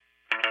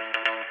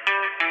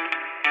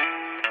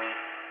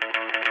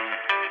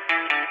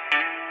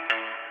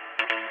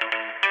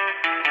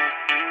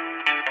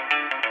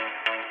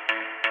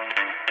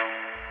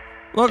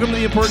Welcome to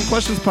the Important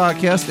Questions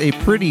Podcast, a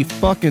pretty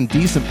fucking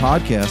decent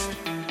podcast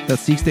that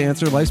seeks to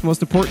answer life's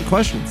most important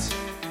questions.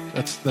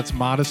 That's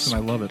modest, and I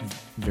love it.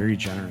 Very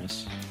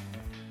generous.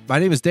 My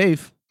name is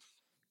Dave,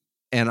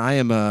 and I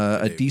am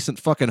a decent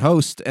fucking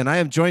host, and I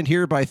am joined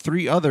here by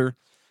three other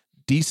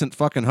decent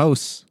fucking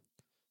hosts,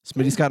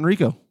 Smitty, Scott, and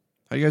Rico.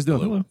 How you guys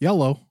doing? Hello.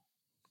 Yellow.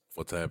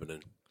 What's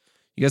happening?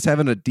 You guys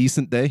having a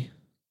decent day?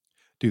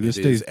 Dude, this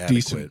It day's is adequate.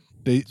 decent.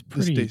 This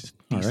pretty day's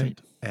all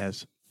decent right.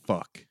 as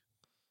fuck.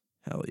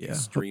 Hell yeah.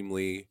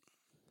 Extremely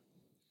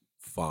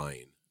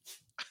fine.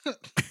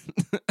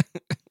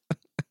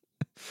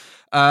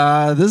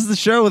 This is the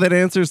show that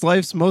answers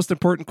life's most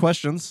important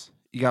questions.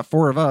 You got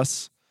four of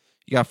us.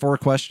 You got four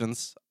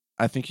questions.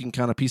 I think you can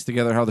kind of piece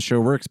together how the show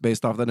works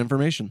based off that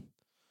information.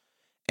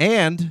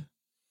 And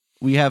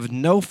we have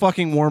no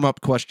fucking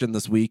warm-up question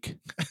this week.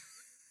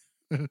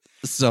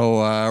 So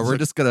we're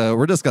just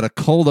gonna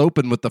cold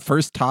open with the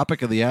first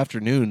topic of the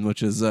afternoon,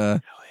 which is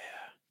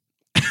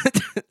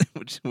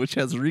which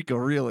has Rico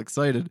real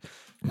excited.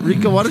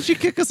 Rico, why don't you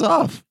kick us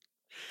off?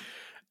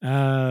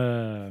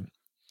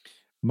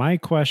 My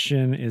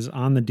question is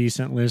on the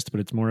decent list, but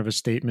it's more of a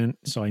statement,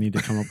 so I need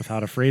to come up with how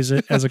to phrase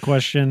it as a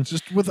question.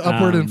 Just with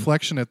upward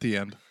inflection at the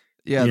end.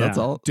 Yeah, Yeah. that's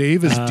all.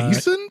 Dave is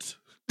decent?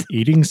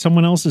 Eating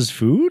someone else's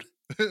food?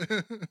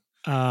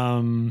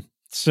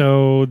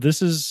 So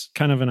this is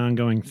kind of an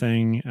ongoing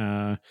thing,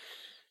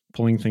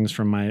 pulling things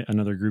from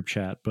another group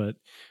chat, but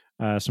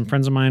some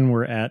friends of mine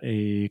were at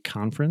a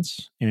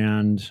conference,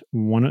 and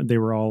they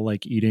were all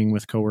like eating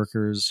with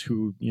coworkers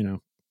who,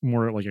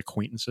 more like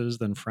acquaintances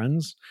than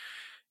friends.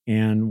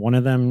 And one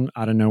of them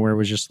out of nowhere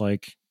was just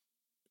like,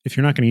 if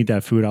you're not going to eat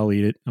that food, I'll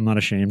eat it. I'm not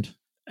ashamed.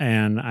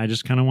 And I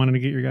just kind of wanted to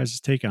get your guys'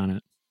 take on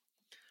it.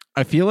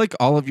 I feel like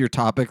all of your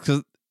topics,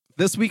 'cause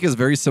this week is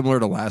very similar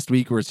to last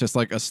week, where it's just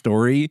like a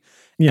story,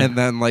 Yeah. and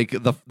then like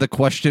the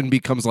question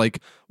becomes like,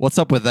 "What's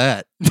up with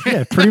that?"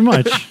 Yeah, pretty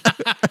much.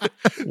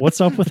 What's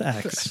up with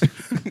X? Here's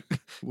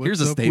a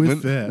What's up statement.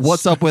 with this?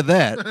 What's up with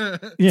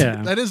that?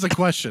 Yeah. That is a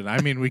question. I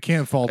mean, we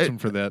can't fault him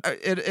for that.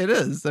 It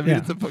is. I mean, Yeah.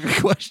 it's a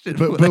fucking question.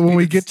 But when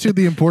we get to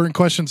the Important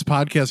Questions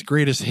Podcast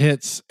Greatest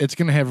Hits, it's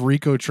going to have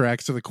Rico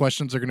tracks, so the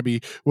questions are going to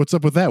be, what's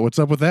up with that? What's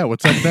up with that?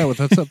 What's up with that? What's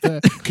up with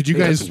that? Could you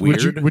That's guys,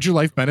 weird. would your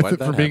life benefit Why'd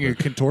that from being a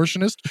happen?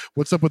 contortionist?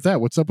 What's up with that?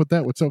 What's up with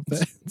that? What's up with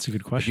that? It's a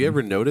good Have question. you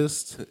ever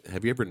noticed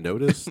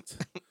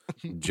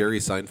Jerry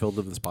Seinfeld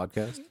of this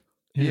podcast?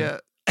 yeah.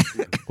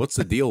 What's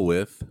the deal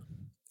with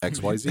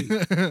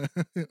XYZ?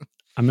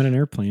 I'm in an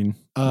airplane.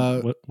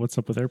 Uh, What's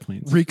up with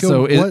airplanes?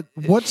 Rico, So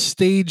what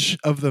stage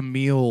of the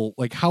meal,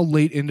 like how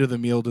late into the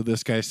meal did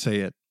this guy say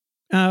it?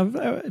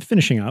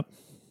 Finishing up.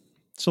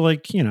 So he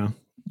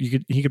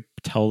could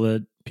tell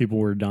that people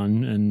were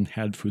done and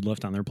had food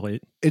left on their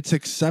plate. It's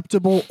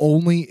acceptable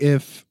only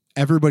if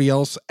everybody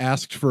else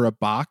asked for a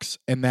box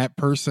and that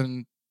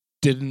person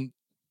didn't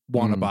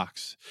want a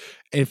box.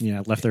 If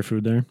Left their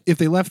food there. if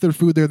they left their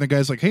food there, and the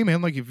guy's like, "Hey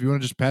man, like if you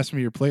want to just pass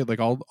me your plate, like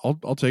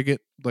I'll take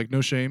it, like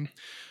no shame."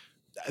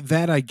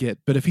 That I get,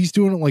 but if he's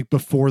doing it like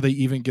before they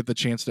even get the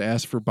chance to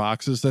ask for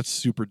boxes, that's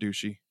super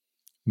douchey.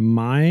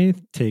 My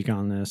take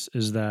on this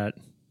is that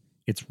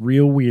it's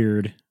real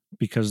weird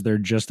because they're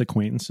just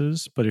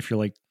acquaintances, but if you're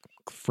like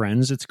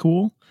friends, it's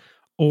cool.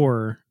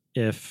 Or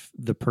if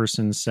the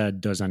person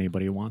said, "Does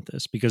anybody want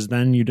this?" Because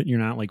then you're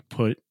not like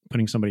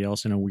putting somebody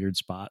else in a weird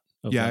spot.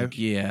 Of Yeah, like,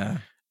 Yeah.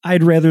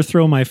 I'd rather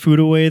throw my food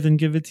away than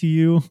give it to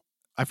you.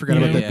 I forgot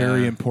about that Yeah.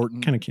 very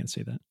important Kind of can't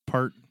say that.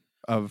 part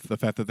of the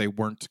fact that they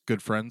weren't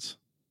good friends.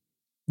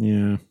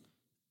 Yeah.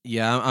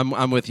 Yeah,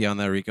 I'm with you on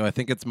that, Rico. I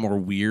think it's more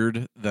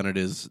weird than it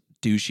is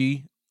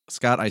douchey.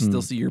 Scott, I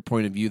still see your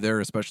point of view there,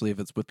 especially if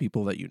it's with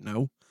people that you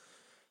know.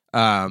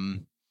 I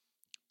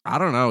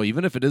don't know.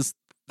 Even if it is,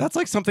 that's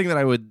like something that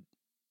I would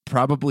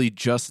probably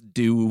just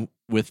do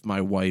with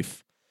my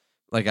wife.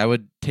 Like I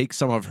would take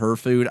some of her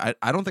food.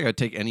 I don't think I'd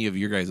take any of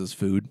your guys'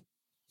 food.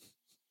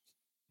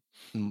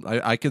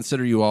 I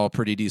consider you all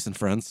pretty decent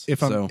friends. If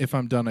so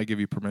I'm done, I give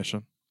you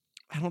permission.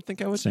 I don't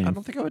think I would. Same. I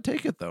don't think I would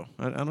take it though.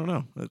 I don't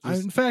know. It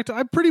just- In fact,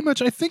 I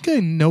think I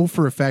know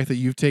for a fact that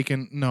you've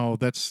taken. No,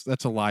 that's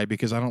a lie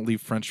because I don't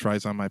leave French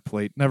fries on my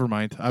plate. Never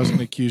mind. I was going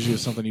to accuse you of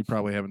something you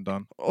probably haven't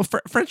done. Well,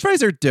 French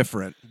fries are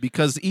different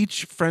because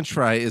each French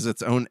fry is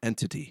its own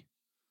entity.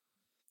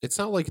 It's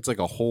not like it's like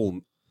a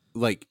whole,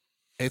 like,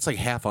 it's like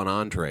half on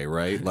entree,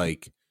 right?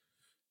 Like,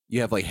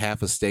 you have like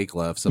half a steak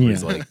left.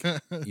 Somebody's like,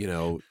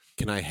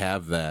 can I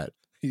have that?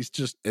 He's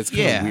just It's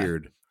kind of Yeah.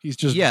 weird. he's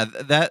just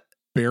That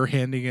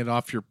barehanding it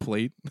off your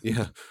plate.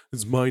 Yeah,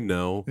 it's mine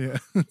now. Yeah.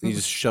 You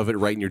just shove it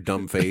right in your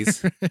dumb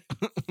face.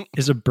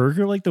 Is a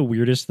burger like the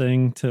weirdest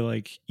thing to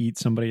like eat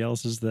somebody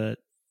else's that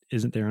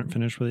isn't they aren't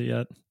finished with it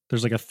yet?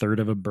 There's like a third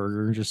of a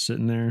burger just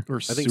sitting there. Or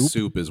I think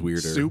soup is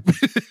weirder. Soup.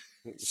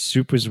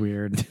 Soup is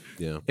weird.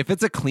 Yeah. if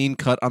it's a clean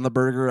cut on the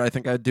burger, I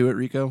think I'd do it,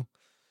 Rico.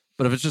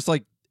 But if it's just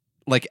like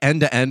end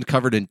to end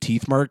covered in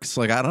teeth marks,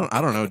 like I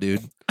don't know,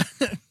 dude.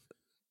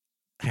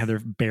 Have their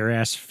bare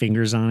ass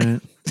fingers on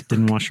it.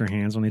 Didn't wash their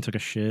hands when they took a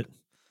shit.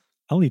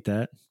 I'll eat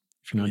that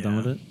if you're not done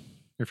with it.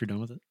 Or if you're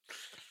done with it.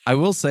 I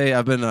will say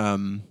I've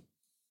been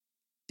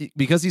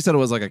because you said it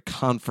was like a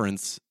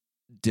conference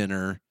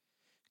dinner,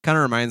 kind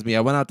of reminds me.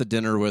 I went out to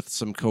dinner with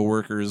some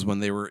coworkers when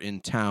they were in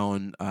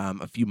town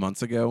a few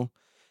months ago,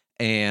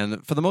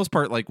 and for the most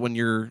part, like when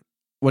you're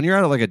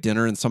at like a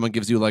dinner and someone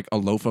gives you like a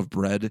loaf of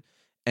bread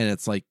and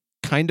it's like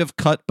kind of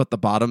cut but the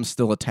bottom's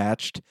still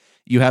attached,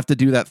 you have to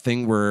do that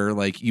thing where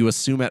like you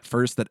assume at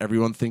first that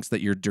everyone thinks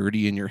that you're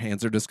dirty and your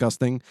hands are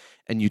disgusting,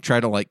 and you try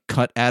to like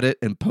cut at it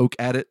and poke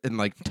at it and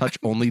like touch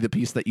only the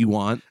piece that you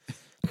want.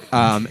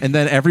 And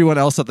then everyone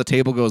else at the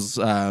table goes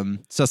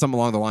says something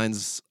along the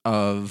lines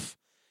of,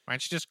 why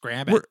don't you just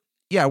grab it?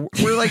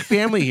 We're like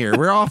family here.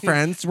 We're all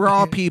friends. We're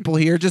all people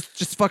here.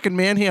 Just fucking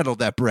manhandle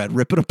that bread.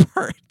 Rip it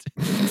apart.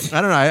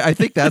 I don't know. I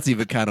think that's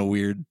even kind of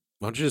weird.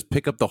 Why don't you just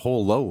pick up the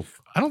whole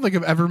loaf? I don't think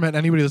I've ever met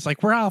anybody that's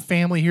like, we're all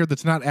family here.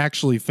 That's not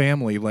actually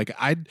family. Like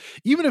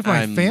even if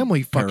my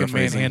family fucking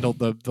manhandled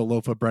the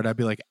loaf of bread, I'd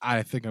be like,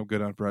 I think I'm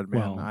good on bread,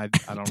 man. Well, I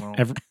don't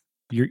know.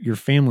 You're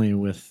family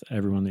with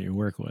everyone that you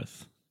work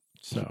with.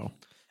 So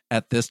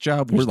at this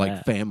job, There's we're like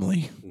that.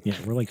 family. Yeah,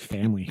 we're like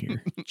family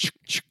here.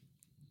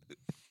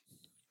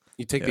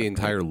 You take the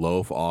entire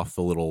loaf off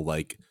the little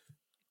like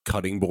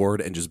cutting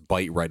board and just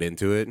bite right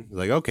into it.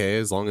 Like, okay,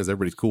 as long as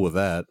everybody's cool with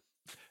that.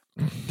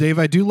 Dave,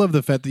 I do love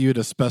the fact that you had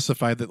to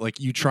specify that like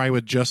you try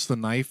with just the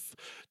knife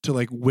to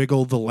like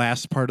wiggle the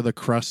last part of the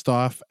crust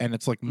off, and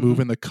it's like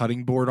moving the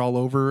cutting board all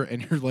over,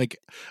 and you're like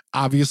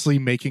obviously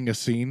making a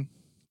scene.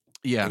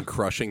 Yeah. And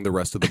crushing the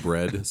rest of the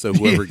bread. So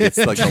whoever gets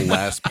like the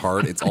last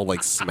part, it's all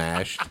like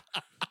smashed.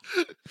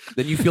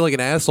 Then you feel like an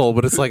asshole,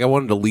 but it's like I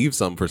wanted to leave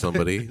some for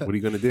somebody. What are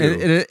you going to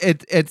do?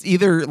 It's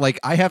either like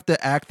I have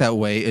to act that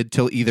way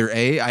until either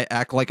A, I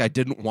act like I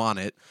didn't want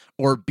it,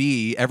 or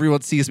B,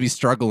 everyone sees me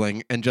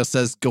struggling and just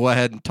says, go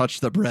ahead and touch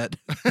the bread.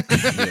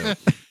 Yeah.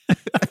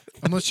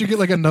 Unless you get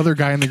like another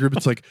guy in the group,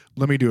 it's like,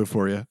 let me do it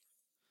for you.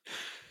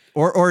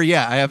 Or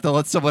yeah, I have to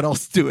let someone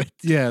else do it.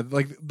 Yeah,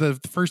 like the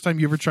first time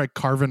you ever tried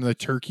carving the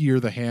turkey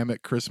or the ham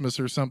at Christmas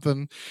or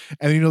something,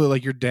 and you know that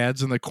like your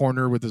dad's in the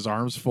corner with his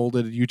arms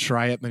folded, and you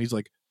try it, and then he's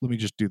like, let me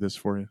just do this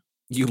for you.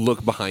 You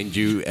look behind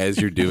you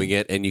as you're doing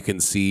it, and you can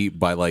see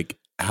by like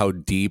how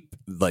deep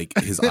like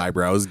his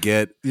eyebrows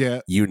get.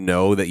 Yeah, you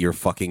know that you're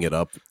fucking it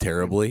up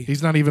terribly.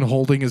 he's not even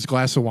holding his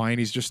glass of wine.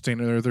 He's just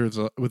standing there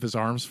with his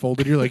arms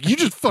folded. You're like, you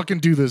just fucking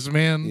do this,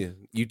 man. Yeah.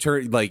 You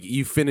turn like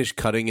you finish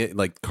cutting it,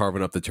 like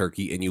carving up the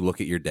turkey, and you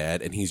look at your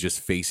dad, and he's just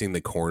facing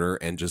the corner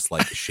and just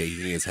like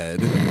shaking his head.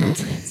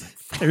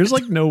 There's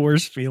like no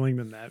worse feeling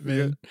than that,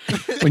 man.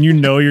 When you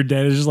know your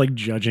dad is just like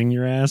judging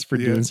your ass for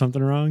doing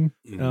something wrong.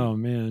 Mhm. Oh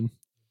man.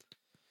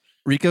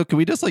 Rico, can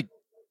we just like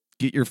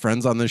get your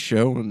friends on this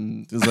show?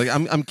 And it's like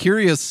I'm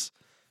curious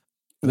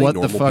Are they what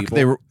the normal fuck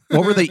people?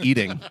 what were they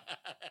eating?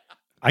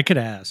 I could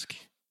ask.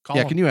 Call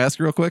Yeah, him. can you ask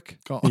real quick?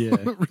 Call Yeah.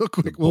 real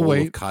quick. A We'll bowl of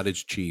wait.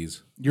 cottage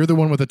cheese. You're the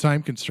one with the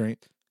time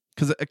constraint.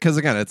 Because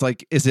again, it's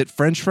like, is it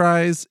French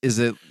fries? Is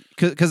it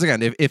because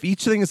again, if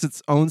each thing is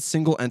its own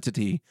single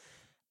entity,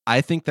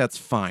 I think that's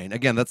fine.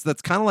 Again, that's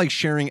kind of like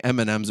sharing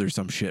M&Ms or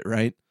some shit,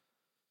 right?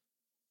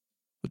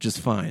 Which is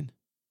fine.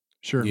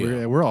 Sure,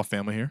 Yeah. we're all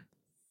family here.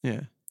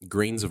 Yeah,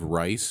 Grains of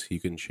rice, you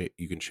can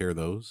share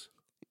those.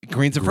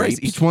 grains of rice.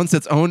 Grapes. Each one's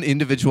its own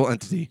individual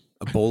entity.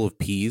 A bowl of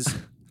peas,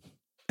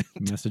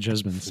 Message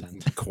has been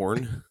sent.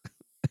 corn.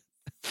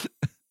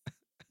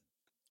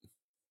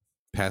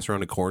 Pass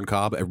around a corn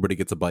cob. Everybody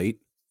gets a bite.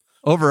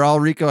 Overall,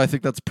 Rico, I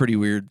think that's pretty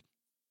weird.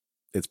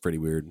 It's pretty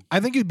weird. I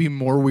think it'd be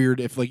more weird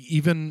if like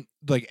even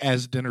like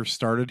as dinner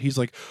started, he's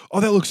like, "Oh,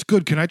 that looks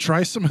good. Can I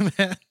try some of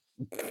that?"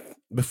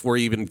 Before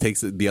he even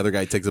takes it, the other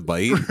guy takes a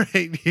bite.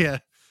 Right? Yeah.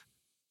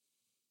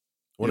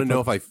 I want to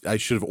know if I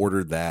should have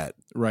ordered that.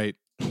 Right.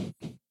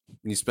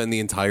 You spend the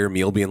entire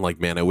meal being like,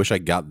 man, I wish I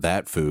got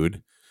that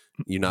food.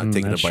 You're not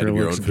taking a that bite sure of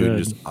your own looks food,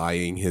 good. just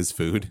eyeing his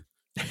food.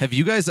 Have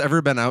you guys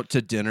ever been out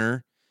to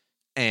dinner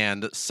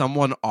and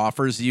someone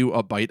offers you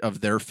a bite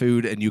of their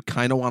food and you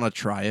kind of want to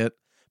try it,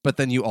 but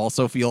then you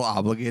also feel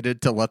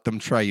obligated to let them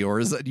try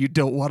yours and you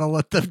don't want to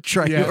let them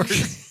try Yeah.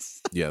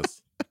 yours?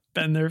 Yes.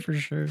 Been there for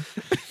sure.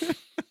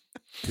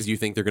 Because you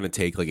think they're going to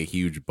take like a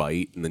huge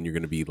bite and then you're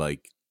going to be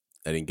like,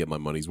 I didn't get my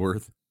money's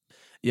worth.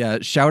 Yeah,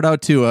 shout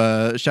out to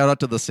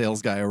the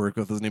sales guy I work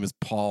with. His name is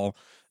Paul.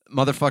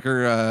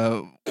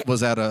 Motherfucker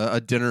was at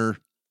a dinner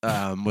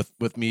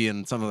with me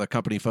and some of the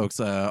company folks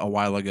a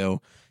while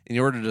ago, and he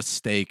ordered a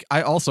steak.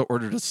 I also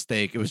ordered a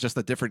steak. It was just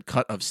a different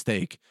cut of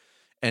steak,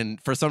 and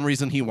for some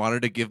reason he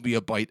wanted to give me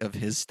a bite of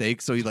his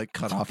steak, so he like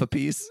cut off a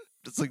piece.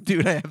 It's like,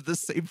 dude, I have the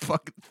same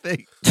fucking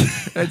thing.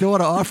 I don't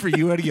want to offer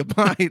you any of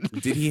mine.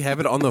 Did he have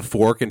it on the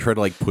fork and try to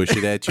like push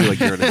it at you like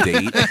you're on a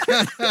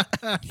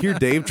date? Here,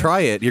 Dave,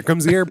 try it. Here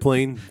comes the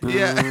airplane.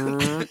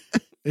 Yeah.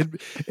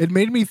 It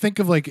made me think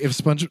of like if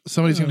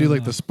somebody's gonna do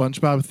like the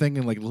SpongeBob thing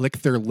and like lick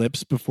their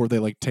lips before they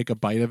like take a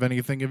bite of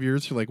anything of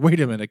yours. You're like,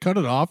 wait a minute, cut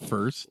it off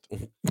first.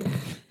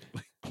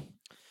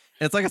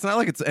 It's like, it's not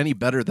like it's any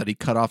better that he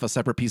cut off a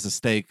separate piece of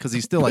steak because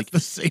he's still like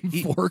the same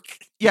fork.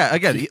 Yeah,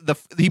 again,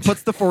 he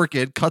puts the fork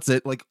in, cuts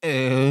it like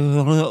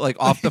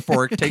off the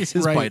fork, takes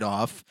his Right. bite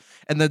off,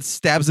 and then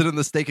stabs it in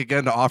the steak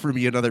again to offer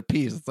me another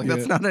piece. It's like,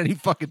 that's Yeah. not any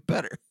fucking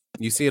better.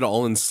 You see it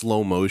all in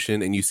slow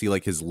motion, and you see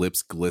like his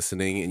lips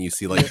glistening, and you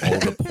see like all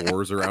the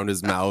pores around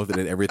his mouth,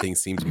 and everything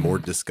seems more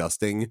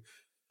disgusting.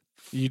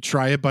 You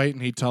try a bite,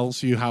 and he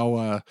tells you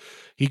how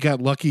he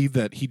got lucky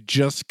that he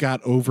just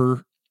got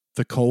over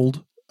the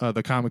cold,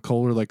 the common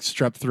cold or like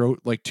strep throat,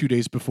 like 2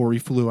 days before he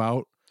flew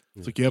out.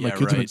 It's like, my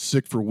kids have been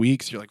sick for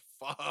weeks. You're like,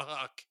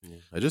 fuck.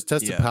 I just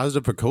tested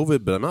positive for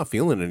COVID, but I'm not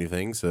feeling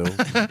anything, so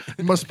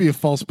it must be a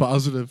false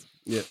positive.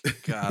 Yeah.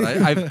 God,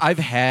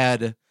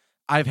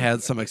 I've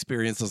had some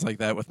experiences like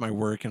that with my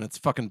work, and it's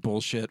fucking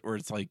bullshit. Where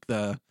it's like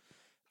the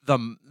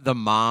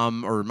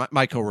mom or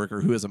my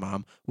coworker, who is a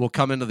mom, will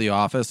come into the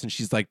office and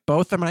she's like,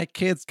 both of my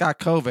kids got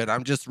COVID.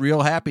 I'm just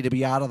real happy to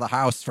be out of the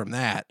house from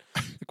that.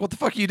 Like, what the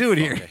fuck are you doing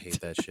here? I hate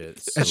that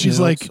shit. And she's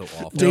like,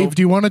 so Dave,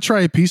 do you want to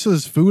try a piece of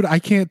this food? I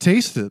can't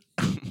taste it.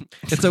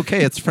 It's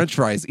okay. It's French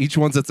fries. Each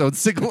one's its own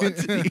single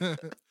entity.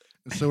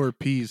 And so are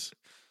peas.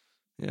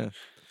 Yeah.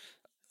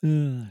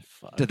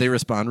 Fuck. Did they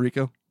respond,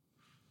 Rico?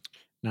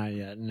 Not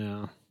yet.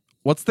 No.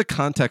 What's the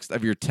context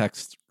of your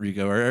text,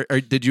 Rico? Or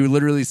did you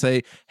literally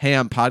say, hey,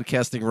 I'm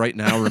podcasting right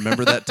now.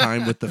 Remember that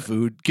time with the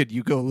food? Could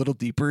you go a little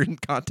deeper in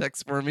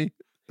context for me?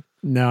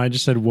 No, I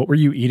just said, what were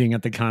you eating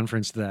at the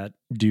conference that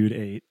dude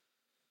ate?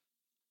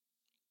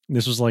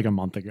 This was like a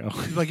month ago.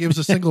 Like it was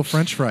a single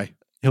French fry.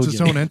 It's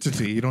its own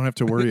entity. You don't have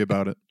to worry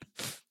about it.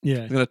 Yeah.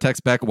 I'm going to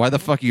text back, why the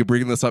fuck are you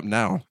bringing this up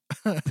now?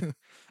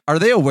 Are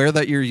they aware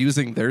that you're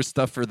using their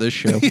stuff for this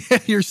show? Yeah,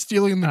 you're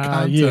stealing the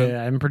content.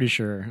 Yeah, I'm pretty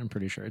sure.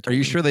 Are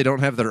you sure they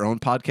don't have their own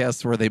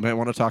podcasts where they might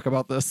want to talk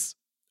about this?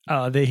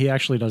 He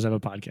actually does have a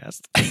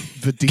podcast.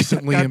 The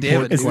decently God damn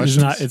important it.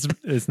 questions.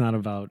 It's not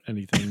about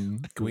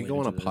anything. Can we go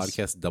on a related to this.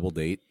 podcast double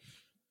date?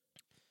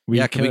 We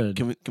Yeah, could.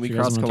 can we If you guys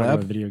cross wanna talk collab?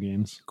 about video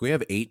games? Can we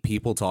have 8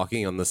 people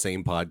talking on the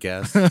same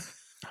podcast?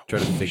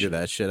 Trying to figure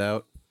that shit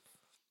out.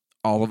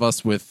 All of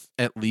us with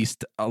at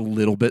least a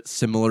little bit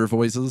similar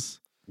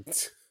voices.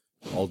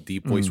 All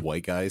deep voiced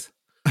white guys.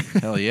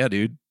 Hell yeah,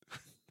 dude.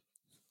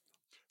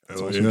 That's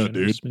also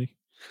generous, Smitty.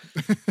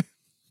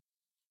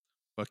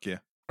 Fuck yeah.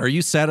 Are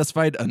you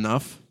satisfied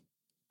enough?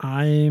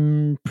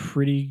 I'm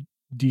pretty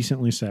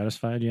decently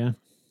satisfied. Yeah.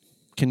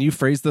 Can you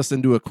phrase this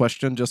into a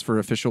question just for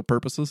official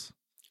purposes?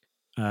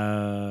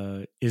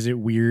 Is it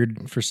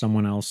weird for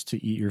someone else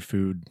to eat your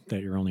food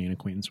that you're only an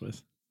acquaintance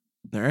with?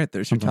 All right,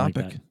 there's Something your like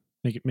topic.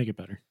 that. Make it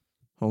better.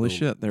 Holy Boom.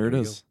 shit, there it There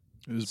you is.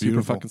 It was Super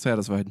beautiful. fucking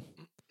satisfied.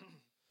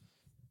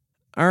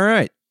 All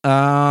right.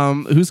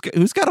 Who's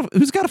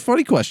got a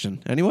funny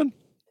question? Anyone?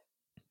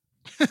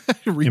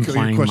 Rico, your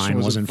Implying question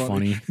mine wasn't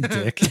funny,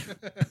 dick.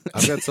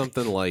 I've got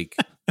something like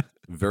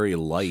very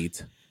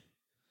light.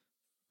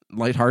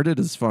 Lighthearted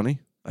is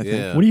funny. I think.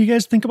 Yeah. What do you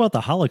guys think about the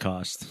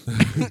Holocaust?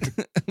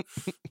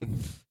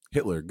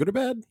 Hitler, good or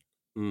bad?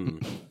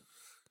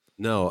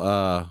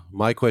 No,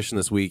 my question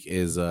this week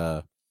is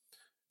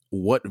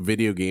what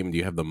video game do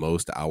you have the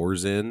most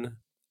hours in?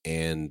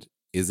 And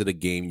is it a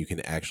game you can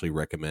actually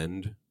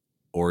recommend?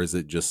 Or is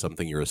it just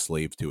something you're a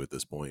slave to at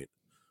this point?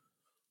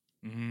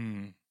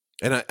 And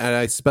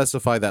I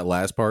specify that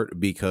last part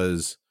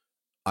because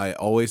I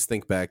always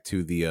think back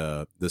to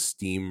the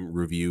Steam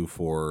review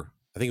for,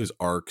 I think it was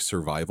Ark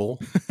Survival,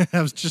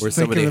 I was just where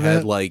thinking somebody of had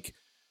that. like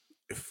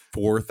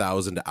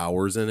 4,000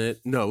 hours in it.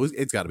 No,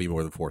 it's got to be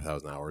more than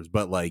 4,000 hours,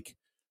 but like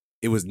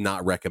it was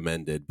not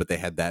recommended, but they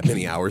had that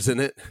many hours in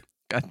it.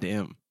 God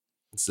damn.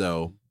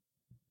 So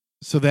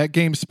that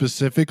game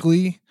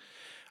specifically,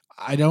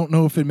 I don't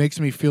know if it makes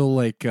me feel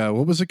like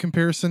what was the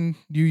comparison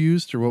you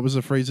used, or what was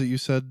the phrase that you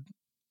said?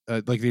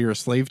 Like that you're a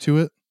slave to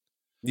it.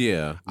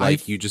 yeah,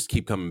 like you just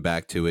keep coming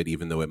back to it,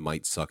 even though it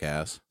might suck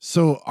ass.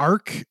 So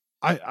Ark,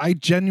 I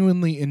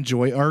genuinely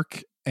enjoy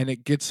Ark, and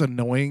it gets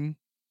annoying.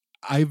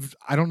 I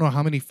don't know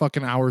how many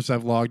fucking hours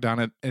I've logged on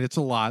it, and it's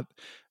a lot.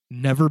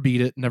 Never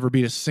beat it. Never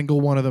beat a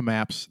single one of the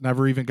maps.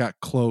 Never even got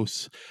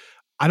close.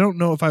 I don't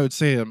know if I would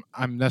say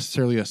I'm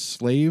necessarily a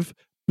slave,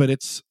 but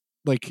it's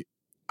like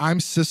I'm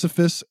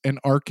Sisyphus and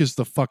Ark is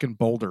the fucking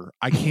boulder.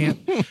 I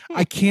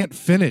can't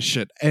finish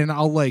it, and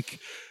I'll like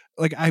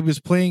I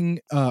was playing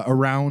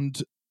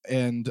around,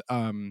 and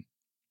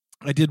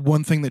I did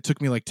one thing that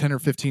took me like 10 or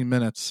 15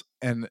 minutes,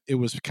 and it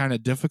was kind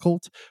of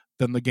difficult.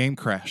 Then the game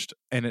crashed,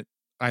 and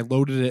I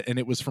loaded it, and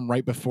it was from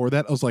right before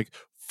that. I was like,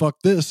 fuck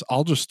this,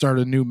 I'll just start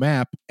a new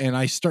map, and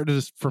I started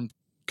this from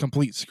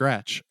complete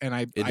scratch, and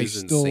I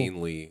still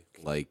insanely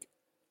like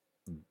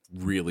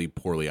really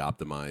poorly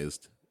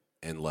optimized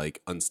and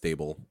like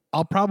unstable.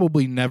 I'll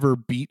probably never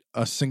beat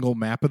a single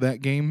map of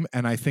that game,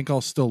 and I think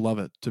I'll still love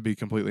it, to be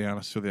completely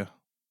honest with you.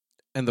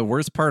 And the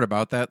worst part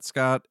about that,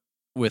 Scott,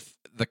 with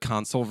the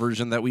console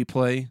version that we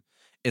play,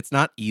 it's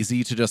not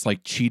easy to just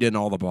like cheat in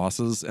all the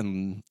bosses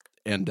and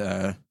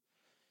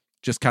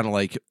just kind of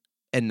like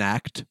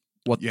enact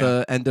what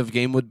the end of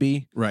game would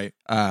be. Right.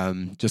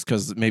 Just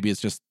because maybe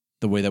it's just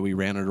the way that we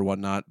ran it or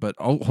whatnot. But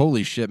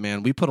holy shit,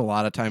 man, we put a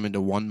lot of time into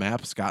one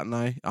map, Scott and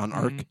I, on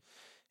Ark.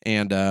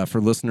 And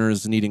for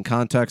listeners needing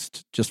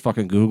context, just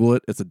fucking Google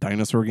it. It's a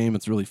dinosaur game.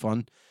 It's really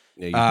fun.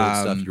 Yeah, you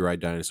build stuff, you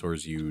ride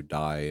dinosaurs, you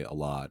die a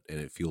lot, and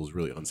it feels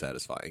really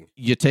unsatisfying.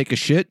 You take a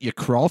shit, you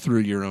crawl through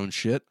your own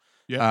shit.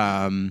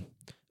 Yeah.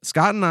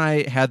 Scott and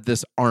I had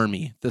this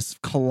army, this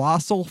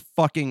colossal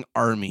fucking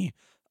army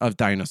of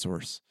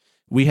dinosaurs.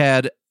 We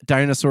had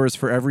dinosaurs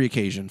for every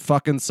occasion.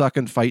 Fucking,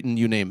 sucking, fighting,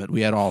 you name it.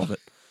 We had all of it.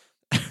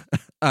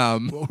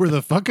 What were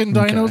the fucking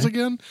dinos Okay.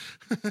 again?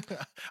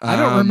 I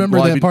don't remember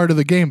that part of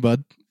the game,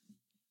 bud.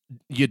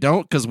 You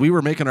don't? Because we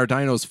were making our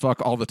dinos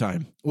fuck all the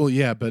time. Well,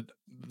 yeah, but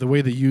the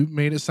way that you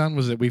made it sound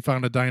was that we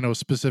found a dino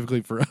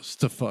specifically for us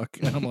to fuck.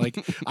 And I'm like,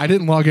 I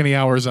didn't log any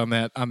hours on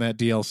that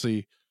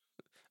DLC.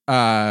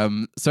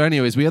 So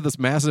anyways, we had this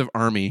massive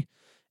army,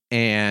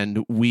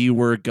 and we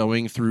were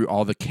going through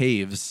all the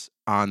caves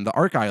on the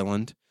Ark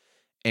Island,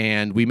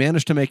 and we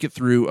managed to make it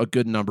through a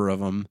good number of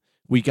them.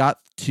 We got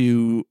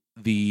to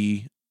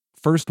the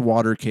first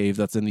water cave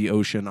that's in the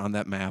ocean on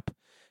that map.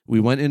 We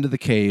went into the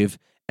cave,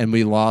 and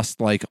we lost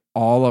like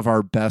all of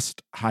our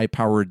best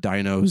high-powered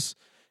dinos,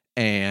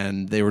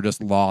 and they were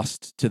just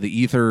lost to the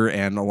ether,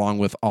 and along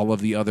with all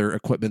of the other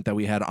equipment that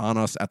we had on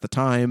us at the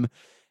time.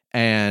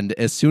 And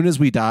as soon as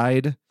we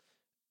died,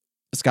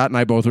 Scott and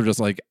I both were just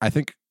like, I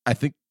think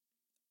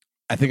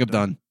I'm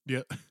done.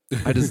 Yeah.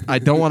 I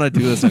don't want to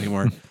do this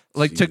anymore.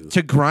 Like Jesus.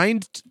 to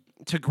grind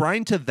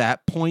to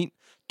that point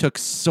took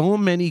so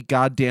many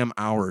goddamn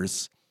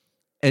hours.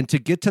 And to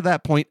get to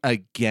that point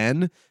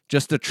again,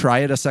 just to try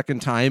it a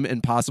second time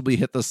and possibly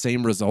hit the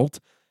same result,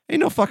 ain't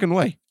no fucking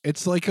way.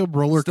 It's like a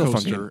roller Still a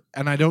fun coaster.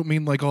 And I don't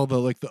mean like all the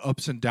like the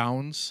ups and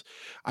downs.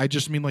 I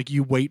just mean like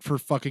you wait for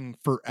fucking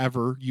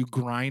forever, you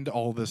grind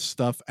all this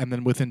stuff, and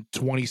then within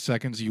 20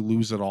 seconds you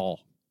lose it all.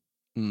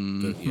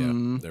 Mhm.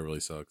 Yeah, that really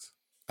sucks.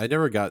 I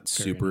never got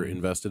Very super annoying.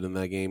 invested in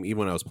that game, even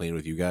when I was playing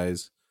with you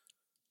guys.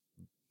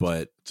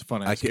 But It's a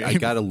fun I ass game.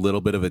 got a little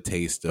bit of a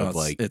taste Oh, of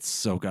like it's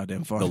so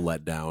goddamn fun. the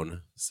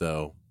letdown.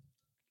 So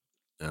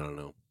I don't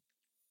know.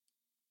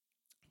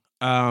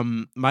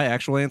 My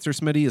actual answer,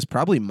 Smitty, is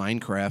probably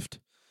Minecraft.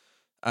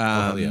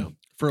 hell yeah.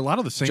 For a lot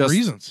of the same Just-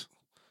 reasons.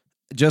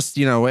 Just,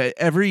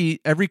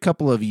 every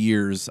couple of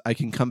years I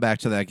can come back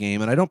to that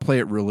game, and I don't play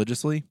it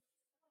religiously,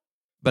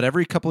 but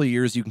every couple of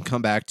years you can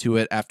come back to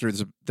it after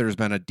there's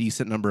been a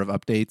decent number of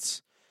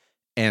updates,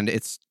 and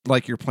it's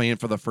like you're playing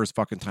for the first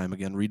fucking time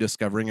again,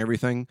 rediscovering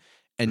everything,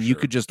 and For you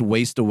sure. could just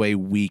waste away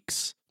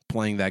weeks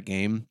playing that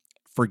game,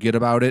 forget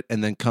about it,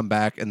 and then come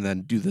back and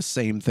then do the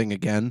same thing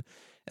again.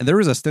 And there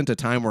was a stint of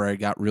time where I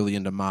got really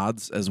into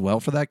mods as well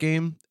for that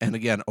game, and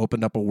again,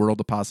 opened up a world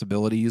of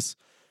possibilities.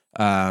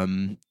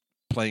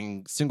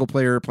 Playing single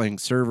player, playing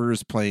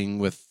servers, playing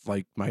with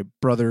like my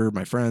brother,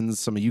 my friends,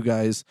 some of you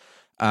guys.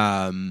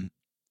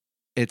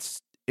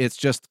 It's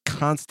just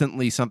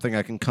constantly something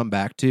I can come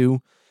back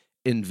to,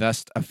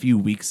 invest a few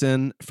weeks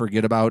in,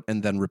 forget about,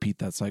 and then repeat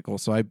that cycle.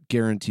 So I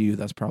guarantee you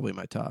that's probably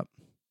my top.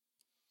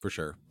 For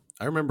sure.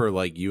 I remember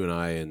like you and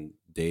I and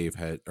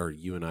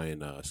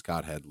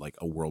Scott had like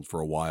a world for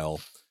a while,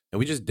 and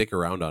we just dick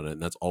around on it,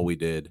 and that's all we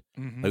did.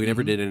 Mhm. Like we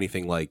never did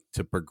anything like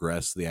to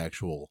progress the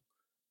actual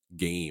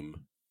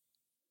game.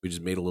 We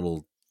just made a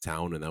little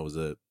town, and that was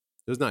it.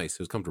 It was nice. It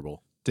was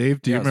comfortable.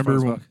 Dave, do you Yeah, it's fun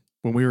remember as fuck.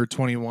 when we were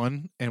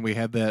 21 and we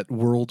had that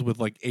world with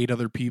like 8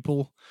 other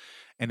people,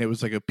 and it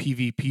was like a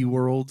PvP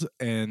world,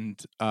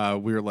 and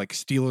we were like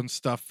stealing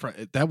stuff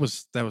that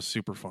was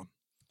super fun.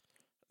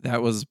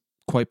 That was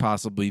quite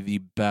possibly the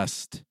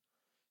best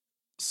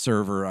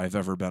server I've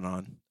ever been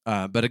on.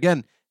 But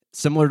again,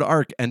 similar to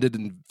Ark, ended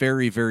in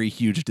very, very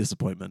huge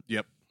disappointment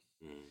Mm.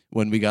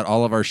 when we got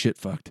all of our shit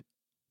fucked.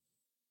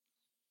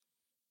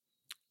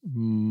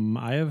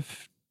 I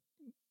have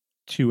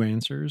 2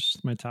 answers.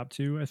 My top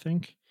 2, I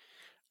think.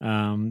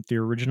 The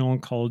original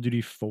Call of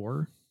Duty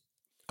 4.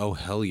 Oh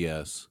hell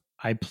yes!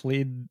 I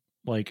played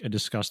like a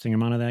disgusting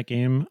amount of that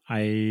game.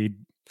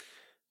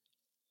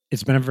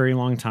 It's been a very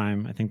long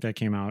time. I think that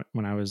came out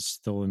when I was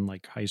still in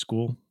like high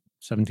school,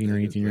 17 or I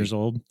think it's 18 years like-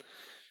 old.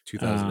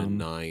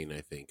 2009,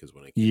 I think, is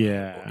when I came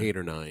yeah. out. Or 8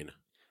 or 9.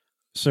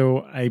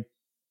 So I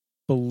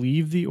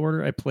believe the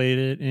order I played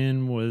it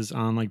in was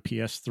on like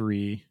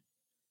PS3,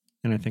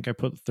 and I think I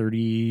put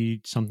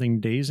 30 something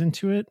days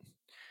into it.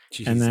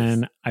 Jesus. And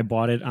then I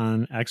bought it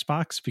on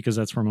Xbox because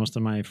that's where most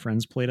of my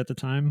friends played at the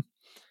time.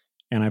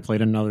 And I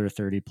played another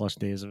 30 plus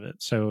days of it.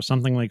 So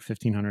something like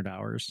 1,500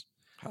 hours.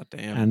 God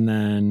damn. And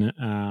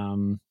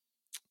then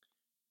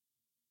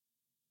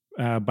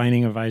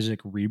Binding of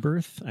Isaac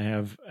Rebirth.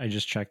 I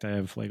just checked. I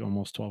have like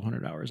almost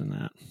 1,200 hours in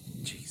that.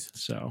 Jesus.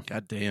 So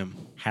God damn.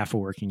 half a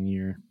working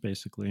year,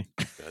 basically.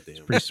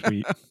 Goddamn. Pretty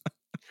sweet.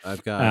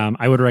 I've got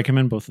I would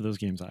recommend both of those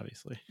games,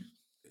 obviously.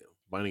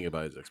 Binding of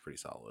Isaac's pretty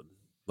solid.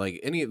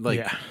 Like any like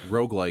Yeah.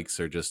 roguelikes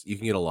are just you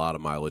can get a lot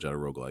of mileage out of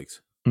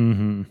roguelikes.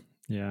 Mm-hmm.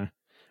 Yeah.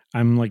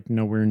 I'm like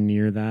nowhere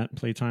near that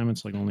playtime.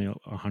 It's like only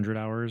 100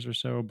 hours or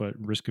so, but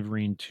Risk of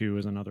Rain 2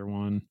 is another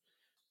one.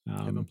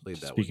 haven't played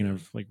that one Speaking yet.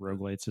 of like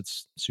roguelites,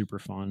 it's super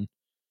fun.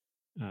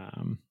 Yeah.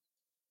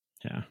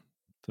 I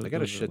got a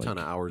Those are, shit ton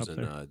like, of hours up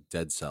in there.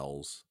 Dead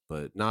Cells,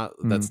 but not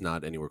Mhm. that's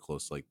not anywhere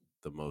close to like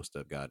the most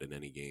I've got in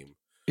any game.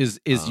 Is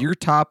Um, your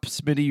top,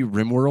 Smitty,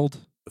 RimWorld?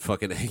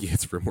 Fucking yeah,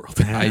 it's RimWorld.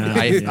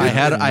 I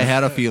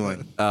had a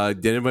feeling.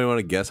 Did anybody want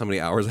to guess how many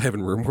hours I have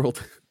in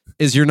RimWorld?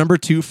 Is your number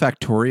 2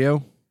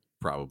 Factorio?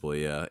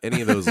 Probably, yeah.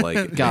 Any of those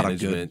like Got 'em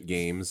management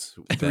games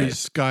Three that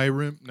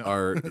Skyrim. No.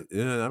 are I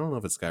don't know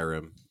if it's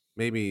Skyrim.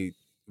 Maybe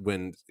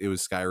when it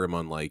was Skyrim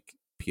on like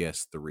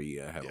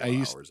PS3, I had a lot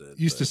of hours in.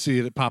 Used to see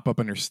it pop up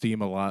on your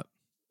Steam a lot.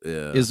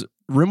 Yeah. Is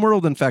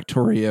RimWorld and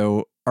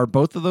Factorio, are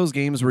both of those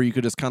games where you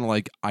could just kind of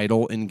like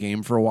idle in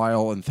game for a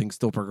while and things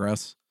still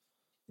progress?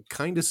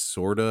 Kind of,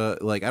 sort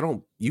of. Like,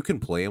 you can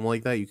play them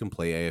like that. You can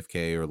play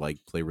AFK or like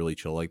play really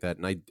chill like that.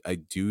 And I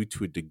do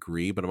to a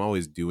degree, but I'm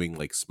always doing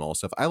like small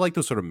stuff. I like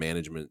those sort of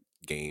management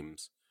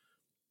games.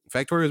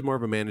 Factorio is more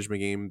of a management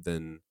game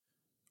than,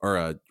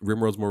 or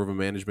RimWorld's more of a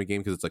management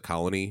game because it's a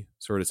colony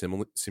sort of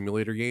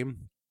simulator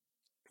game.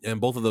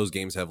 And both of those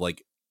games have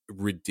like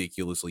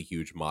ridiculously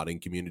huge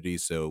modding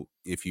communities. So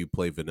if you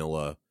play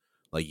vanilla,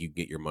 like you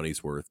get your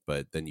money's worth,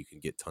 but then you can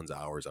get tons of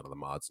hours out of the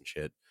mods and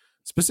shit.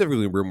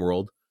 Specifically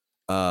RimWorld.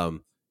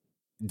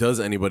 Does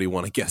anybody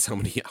want to guess how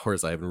many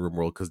hours I have in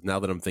RimWorld? Because now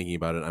that I'm thinking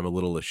about it, I'm a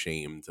little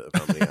ashamed of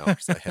how many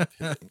hours I have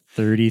in it.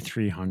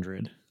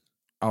 3,300.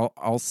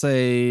 I'll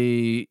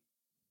say,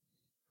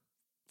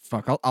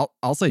 fuck.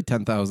 I'll say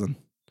 10,000.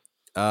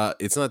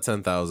 It's not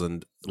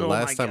 10,000. Oh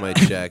Last my time I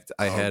God. checked,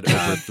 I had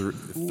over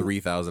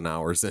 3,000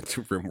 hours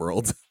into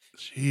RimWorld.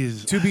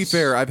 Jeez. To be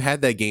fair, I've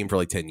had that game for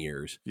like 10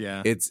 years.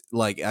 Yeah. It's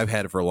like I've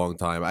had it for a long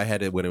time. I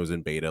had it when it was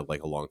in beta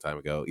like a long time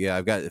ago. Yeah,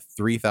 I've got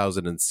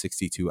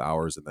 3,062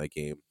 hours in that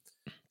game.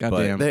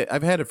 Goddamn. But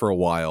I've had it for a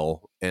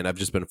while, and I've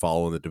just been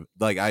following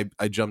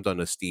I jumped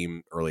onto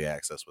Steam early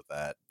access with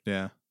that.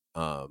 Yeah.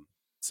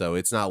 So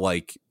it's not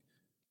like,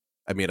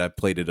 I mean, I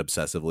played it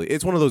obsessively.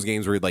 It's one of those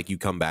games where like you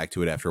come back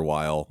to it after a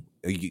while.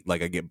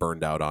 Like I get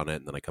burned out on it,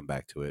 and then I come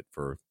back to it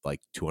for like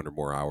 200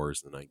 more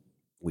hours, and then I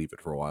leave it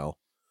for a while.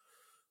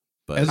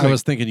 But I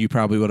was thinking you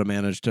probably would have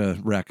managed to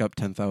rack up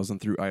 10,000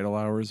 through idle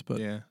hours, but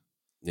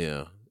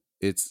yeah.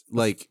 It's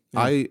like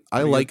Yeah,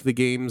 I like the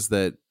games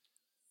that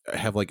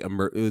have like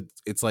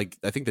it's like,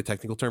 I think the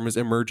technical term is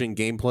emergent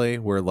gameplay,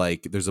 where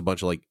like there's a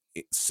bunch of like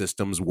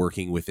systems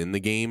working within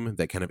the game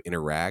that kind of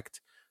interact.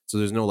 So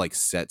there's no like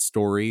set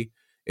story.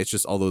 It's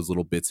just all those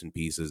little bits and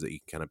pieces that you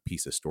can kind of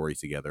piece a story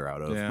together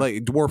out of. Yeah.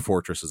 Like Dwarf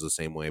Fortress is the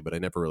same way, but I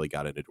never really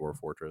got into Dwarf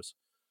Fortress.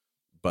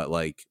 But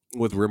like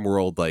with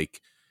RimWorld, like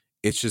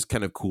it's just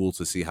kind of cool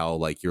to see how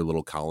like your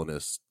little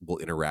colonists will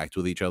interact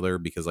with each other,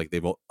 because like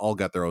they've all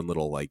got their own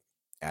little like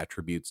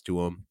attributes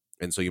to them.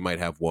 And so you might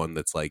have one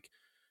that's like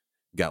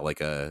got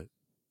like an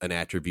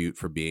attribute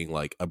for being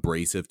like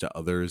abrasive to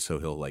others, so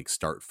he'll like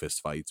start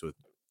fist fights with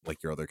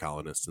like your other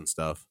colonists and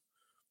stuff.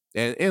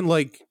 And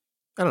like,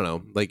 I don't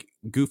know, like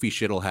goofy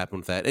shit will happen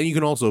with that. And you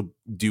can also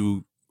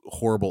do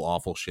horrible,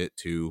 awful shit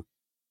to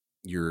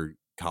your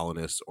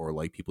colonists or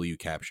like people you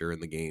capture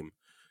in the game.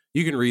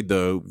 You can read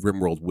the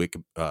RimWorld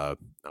not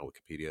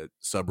Wikipedia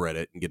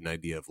subreddit and get an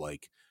idea of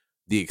like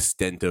the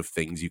extent of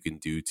things you can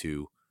do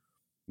to,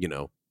 you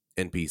know,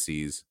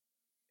 NPCs.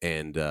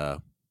 And I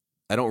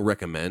don't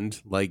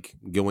recommend like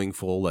going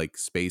full like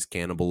space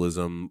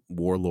cannibalism,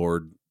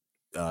 warlord,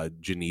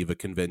 Geneva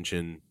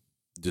Convention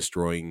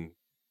destroying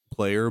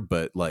player,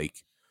 but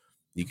like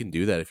you can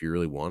do that if you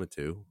really wanted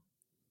to.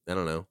 I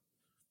don't know.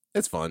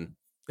 It's fun.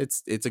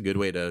 It's a good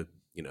way to,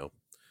 you know,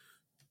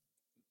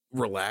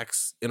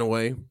 relax in a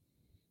way.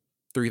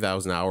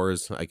 3,000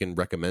 hours, I can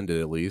recommend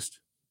it at least.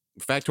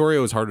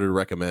 Factorio is harder to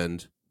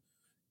recommend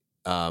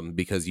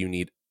because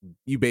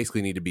you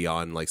basically need to be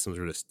on like some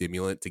sort of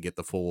stimulant to get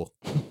the full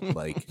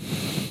like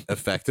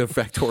effect of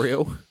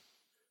Factorio,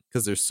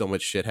 because there's so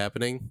much shit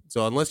happening.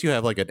 So unless you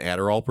have like an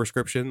Adderall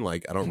prescription,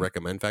 like I don't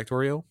recommend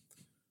Factorio.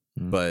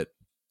 But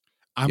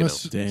I'm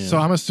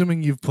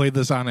assuming you've played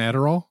this on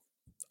Adderall.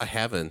 I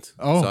haven't.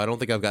 Oh. So I don't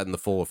think I've gotten the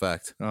full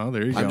effect. Oh,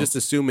 there you go. I'm just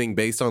assuming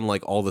based on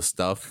like all the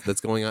stuff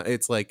that's going on.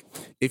 It's like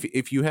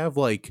if you have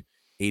like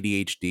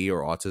ADHD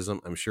or autism,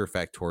 I'm sure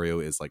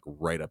Factorio is like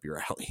right up your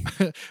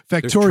alley.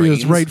 Factorio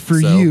is trains, right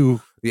for so-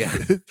 you. Yeah.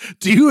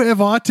 Do you have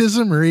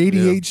autism or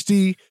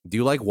ADHD? Do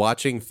you like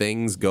watching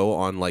things go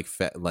on like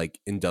like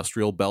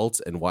industrial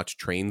belts and watch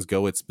trains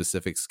go at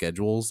specific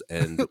schedules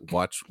and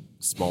watch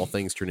small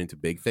things turn into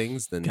big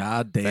things? Then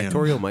God damn.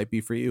 Factorio might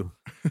be for you.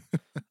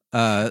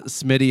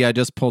 Smitty, I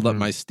just pulled up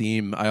my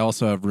Steam. I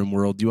also have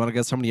RimWorld. Do you want to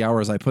guess how many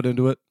hours I put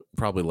into it?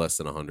 Probably less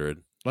than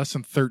 100. Less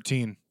than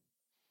 13.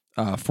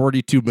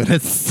 42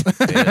 minutes.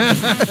 Damn,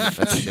 that's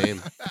a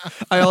shame.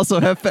 I also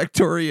have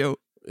Factorio.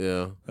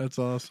 Yeah. That's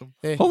awesome.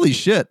 Hey. Holy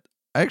shit.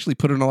 I actually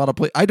put in a lot of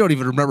play. I don't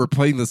even remember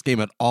playing this game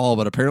at all,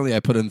 but apparently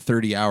I put in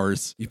 30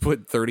 hours. You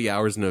put 30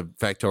 hours in a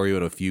Factorio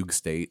in a fugue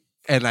state.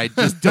 And I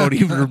just don't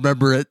even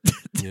remember it.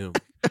 Yeah.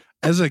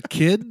 As a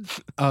kid,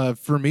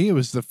 for me, it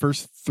was the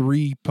first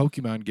 3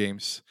 Pokemon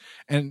games,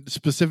 and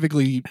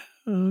specifically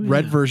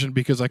red version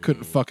because I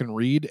couldn't fucking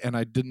read and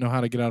I didn't know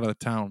how to get out of the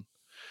town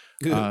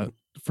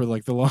for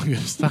like the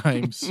longest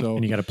time. So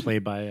And you got to play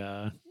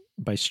by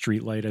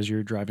street light as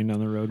you're driving down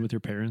the road with your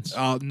parents.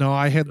 no,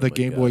 I had the my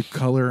Game Boy gosh.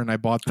 Color and I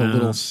bought the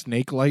little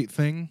snake light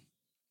thing.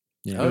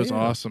 Yeah. It was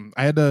awesome.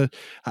 I had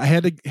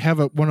to have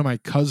one of my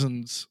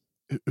cousins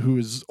who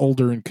is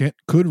older and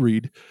could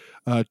read,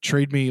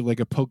 trade me like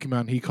a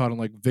Pokemon he caught on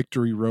like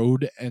Victory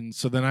Road, and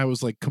so then I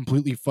was like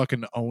completely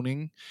fucking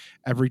owning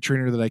every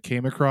trainer that I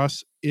came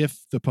across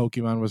if the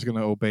Pokemon was going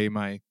to obey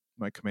my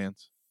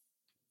commands.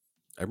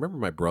 I remember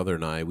my brother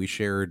and we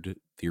shared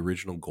the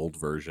original gold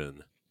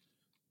version,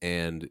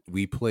 and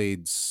we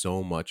played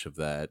so much of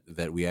that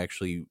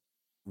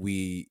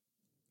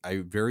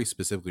I very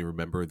specifically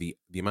remember the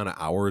amount of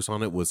hours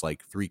on it was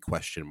like 3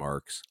 question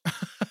marks.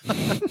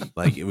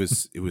 Like it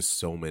was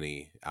so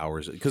many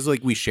hours because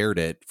like we shared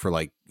it for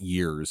like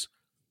years,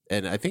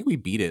 and I think we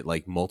beat it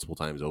like multiple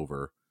times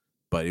over,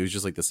 but it was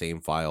just like the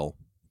same file,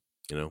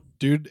 you know.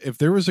 Dude, if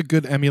there was a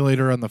good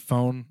emulator on the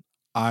phone,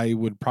 I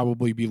would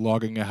probably be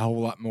logging a hell of a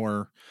lot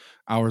more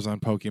hours on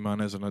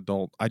Pokemon as an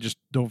adult. I just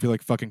don't feel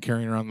like fucking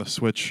carrying around the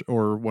Switch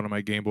or one of my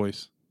Game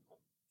Boys.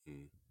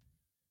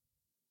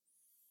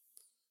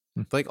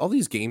 Like all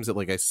these games that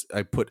like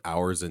I put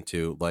hours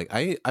into, like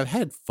I've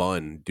had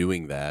fun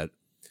doing that,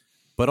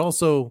 but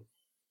also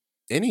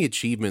any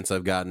achievements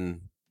I've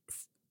gotten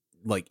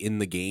like in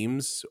the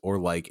games or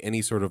like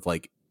any sort of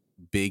like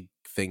big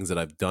things that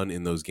I've done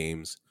in those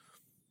games,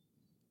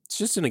 it's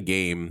just in a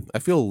game. I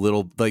feel a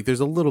little like there's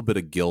a little bit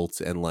of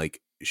guilt and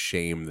like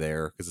shame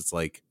there because it's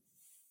like,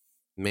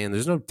 man,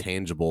 there's no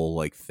tangible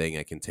like thing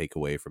I can take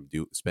away from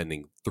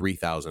spending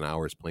 3,000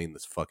 hours playing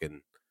this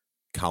fucking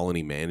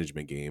colony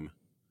management game.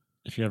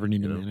 If you ever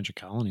need to manage a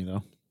colony,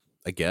 though,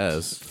 I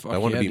guess if I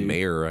want to be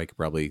mayor, I could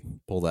probably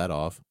pull that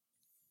off.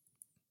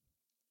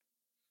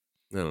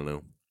 I don't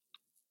know.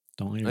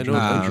 Don't let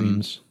your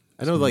dreams.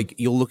 I know, like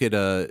you'll look at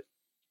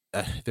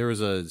there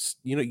was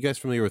you guys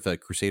familiar with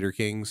Crusader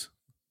Kings?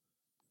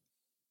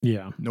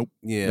 Yeah. Nope.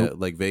 Yeah, Nope.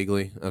 like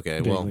vaguely.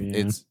 Okay, Vaguely, well,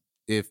 yeah.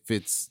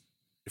 it's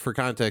for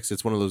context,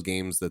 it's one of those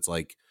games that's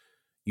like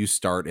you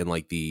start in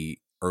like the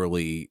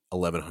early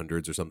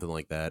 1100s or something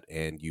like that,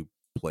 and you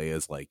play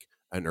as like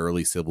an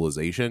early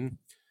civilization,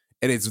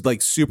 and it's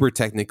like super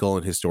technical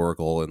and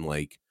historical and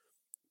like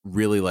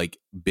really like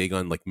big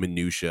on like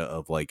minutia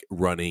of like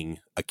running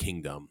a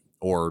kingdom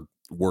or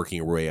working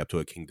your way up to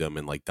a kingdom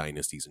and like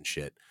dynasties and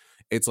shit.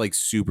 It's like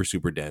super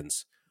super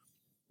dense.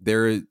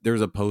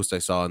 There's a post I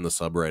saw in the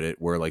subreddit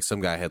where like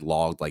some guy had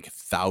logged like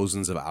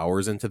thousands of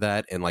hours into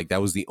that, and like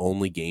that was the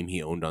only game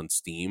he owned on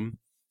Steam,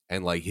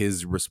 and like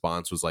his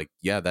response was like,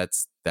 yeah,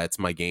 that's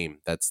my game,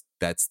 that's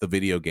the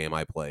video game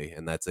I play,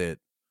 and that's it.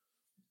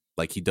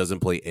 Like he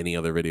doesn't play any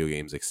other video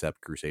games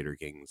except Crusader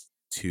Kings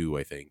 2,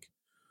 I think.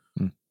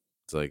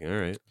 It's like, all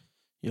right.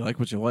 You like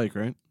what you like,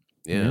 right?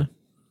 Yeah.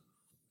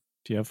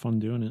 If you have fun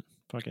doing it,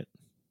 fuck it.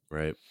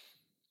 Right.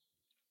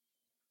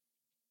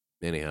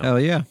 Anyhow. Hell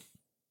yeah.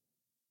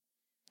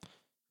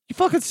 You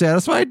fucking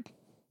satisfied?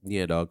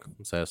 Yeah, dog.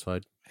 I'm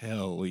satisfied.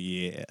 Hell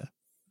yeah.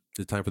 Is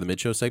it time for the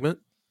mid-show segment?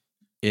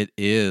 It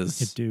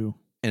is. It do.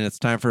 And it's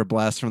time for a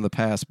blast from the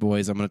past,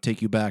 boys. I'm going to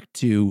take you back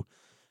to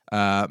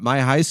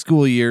my high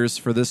school years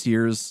for this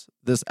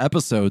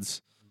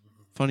episode's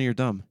Funny or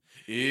Dumb.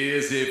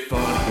 Is it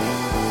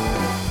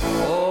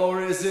funny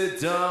or is it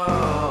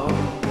dumb?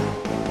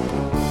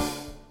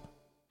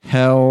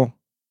 Hell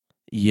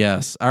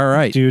yes. All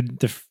right. Dude,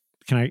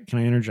 can I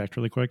interject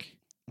really quick?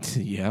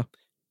 Yeah.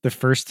 The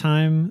first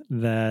time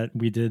that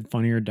we did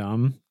Funny or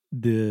Dumb,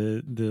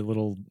 the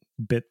little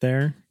bit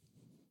there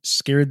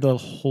scared the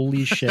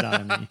holy shit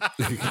out of me.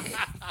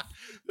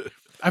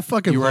 I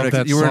fucking You love weren't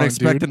that you weren't song,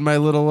 expecting dude. my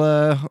little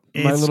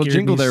It jingle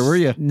scared me there, were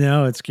you?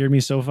 No, it scared me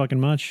so fucking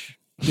much.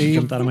 I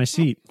jumped out of my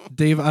seat.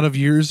 Dave, out of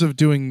years of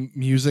doing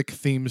music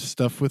themed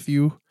stuff with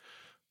you,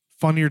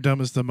 Funny or Dumb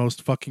is the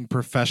most fucking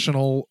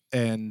professional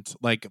and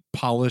like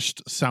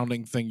polished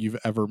sounding thing you've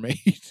ever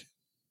made.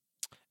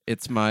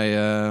 It's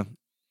my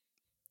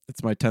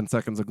 10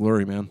 seconds of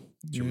glory, man.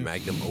 It's your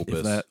magnum If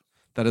opus.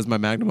 that is my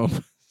magnum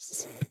opus.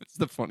 It's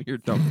the Funny or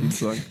Dumb theme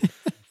song.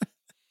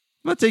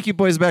 I'm going to take you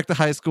boys back to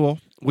high school.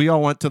 We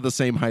all went to the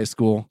same high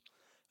school.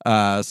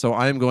 So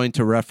I'm going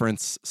to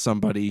reference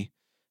somebody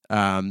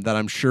that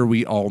I'm sure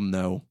we all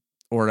know,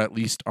 or at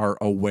least are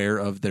aware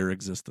of their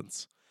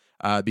existence.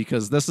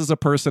 Because this is a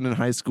person in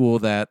high school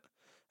that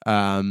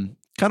kind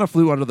of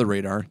flew under the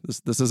radar.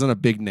 This isn't a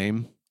big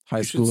name high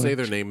You school. should say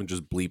their name and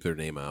just bleep their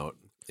name out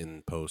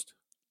in post.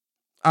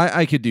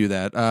 I could do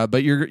that,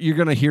 but you're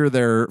going to hear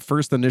their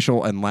first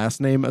initial and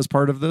last name as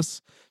part of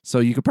this, so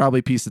you could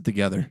probably piece it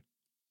together.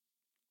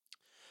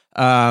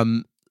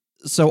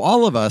 So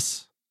all of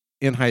us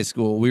in high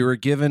school, we were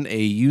given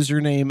a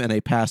username and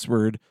a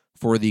password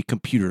for the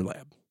computer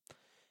lab.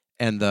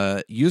 And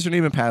the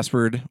username and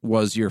password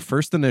was your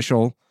first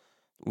initial,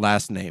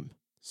 last name.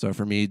 So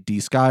for me, D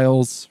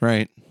Skiles,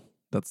 right?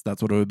 That's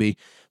what it would be.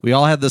 We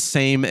all had the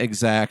same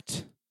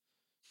exact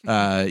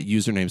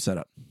username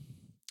setup.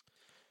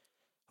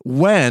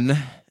 When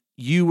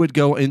you would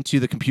go into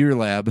the computer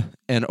lab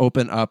and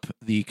open up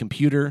the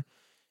computer,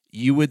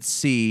 you would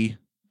see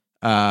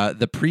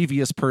the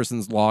previous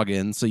person's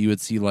login. So you would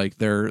see like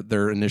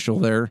their initial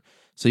there.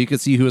 So you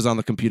could see who was on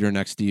the computer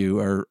next to you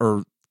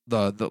or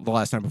the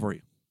last time before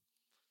you.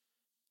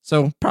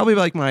 So probably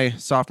like my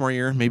sophomore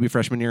year, maybe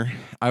freshman year,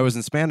 I was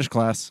in Spanish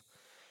class,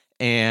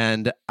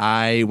 and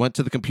I went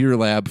to the computer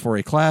lab for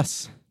a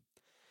class,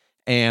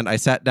 and I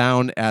sat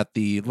down at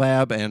the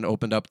lab and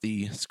opened up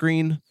the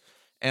screen,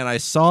 and I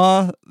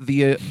saw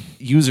the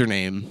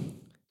username,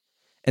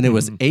 and it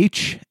was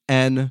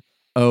HNOLES.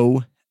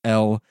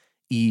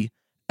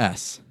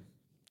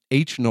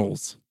 H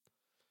Knowles.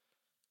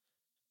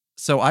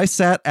 So I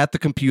sat at the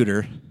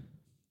computer,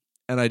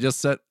 and I just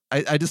said,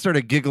 I just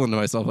started giggling to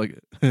myself like,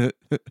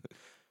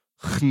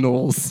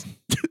 Knowles.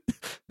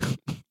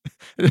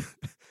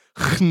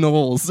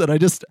 Knowles. And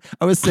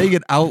I was saying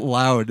it out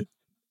loud.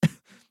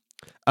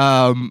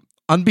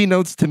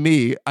 Unbeknownst to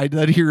me, I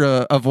did hear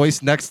a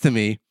voice next to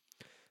me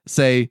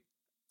say,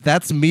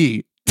 "That's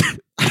me."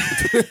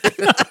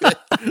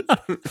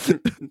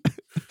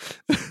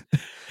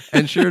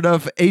 And sure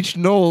enough, H.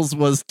 Knowles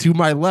was to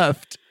my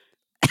left.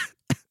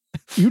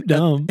 You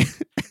dumb.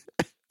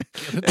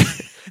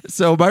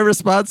 So my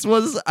response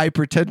was, I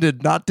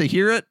pretended not to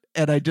hear it,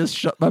 and I just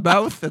shut my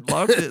mouth and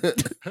logged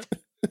it.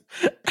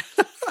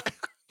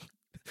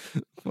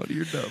 Funny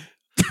or dumb?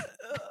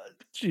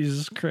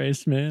 Jesus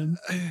Christ, man.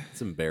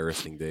 It's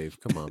embarrassing, Dave.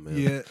 Come on,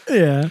 man.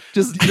 Yeah.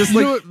 Just You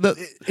like know,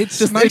 it's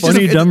just nice-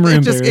 funny, dumb, or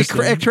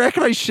embarrassing.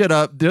 cracking my shit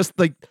up. Just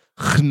like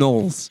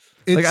Knowles.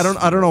 Like I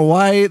don't know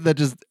why that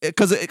just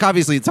because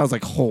obviously it sounds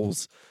like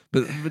holes,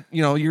 but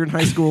you know you're in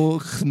high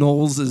school.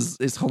 Knowles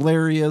is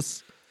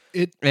hilarious.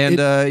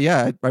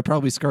 I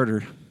probably scarred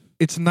her.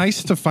 It's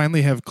nice to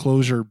finally have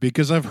closure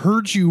because I've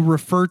heard you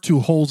refer to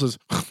holes as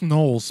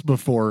Knowles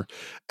before,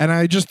 and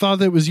I just thought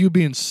that it was you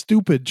being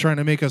stupid trying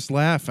to make us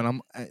laugh.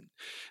 And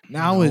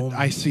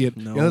I see it.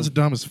 No. Yeah, that's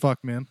dumb as fuck,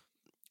 man.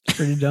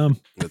 Pretty dumb.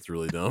 That's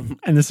really dumb.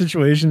 And the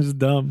situation is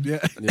dumb. Yeah.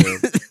 Yeah.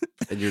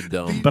 And you're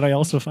dumb. But I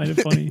also find it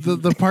funny.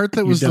 The part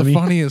that You was the dummy.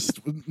 funniest,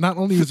 not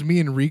only was me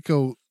and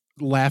Rico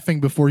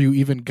laughing before you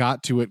even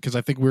got to it, because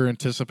I think we were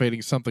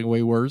anticipating something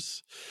way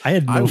worse. I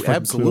had no I fucking clue what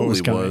absolutely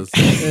was coming. was.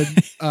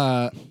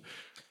 And,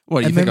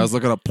 What, you And think then- I was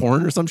looking up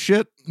porn or some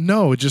shit?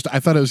 no, just I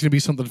thought it was going to be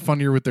something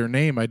funnier with their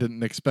name. I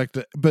didn't expect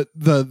it. But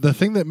the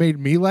thing that made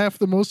me laugh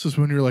the most is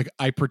when you're like,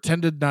 I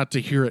pretended not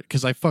to hear it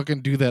because I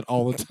fucking do that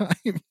all the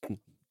time.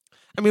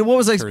 I mean, what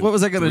was I Turn gonna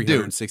do?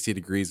 360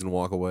 degrees and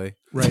walk away.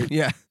 Right.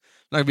 Yeah.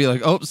 I'd be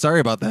like, oh, sorry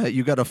about that.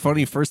 You got a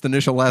funny first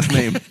initial last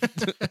name.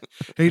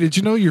 Hey, did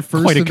you know your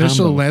first Quite a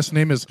initial combo. last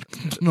name is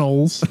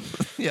Knowles?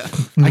 Yeah.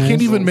 I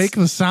can't even Knowles. make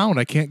the sound.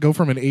 I can't go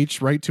from an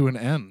H right to an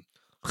N.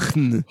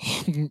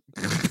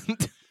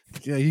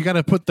 Yeah, you got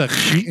to put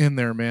the in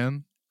there,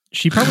 man.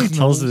 She probably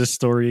tells No. this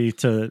story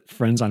to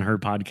friends on her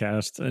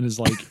podcast and is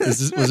like,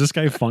 was this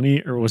guy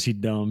funny or was he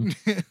dumb?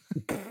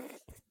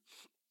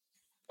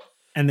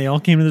 And they all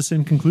came to the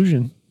same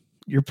conclusion.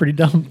 You're pretty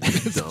dumb.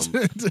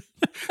 Dumb.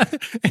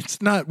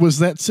 It's not. Was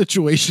that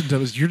situation? That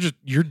was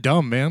you're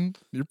dumb, man.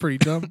 You're pretty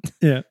dumb.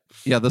 Yeah.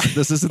 Yeah,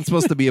 this isn't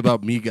supposed to be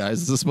about me,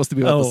 guys. This is supposed to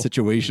be about the Oh.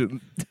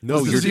 situation. No,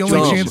 This you're is the only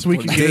dumb. chance we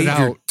can get Dave, it You're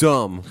out.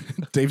 dumb.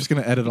 Dave's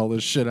gonna edit all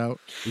this shit out.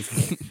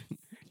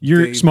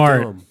 You're Dave,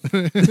 smart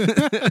dumb.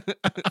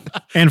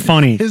 and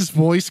funny. His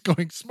voice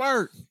going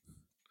smart.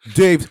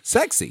 Dave,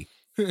 sexy.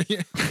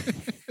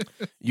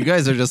 You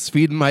guys are just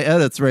feeding my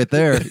edits right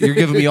there. You're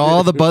giving me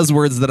all the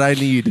buzzwords that I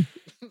need.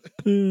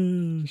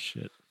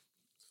 Shit.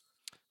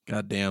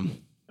 God damn.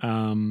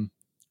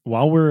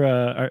 While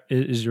we're,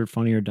 is your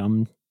funny or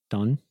dumb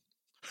done,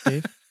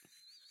 Dave?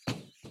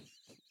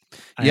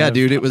 Yeah,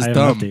 dude, it was I have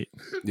dumb. An update.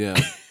 Yeah.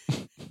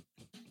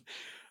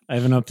 I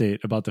have an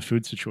update about the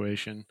food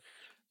situation.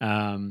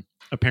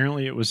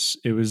 Apparently, it was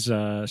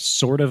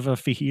sort of a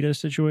fajita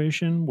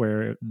situation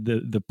where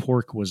the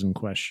pork was in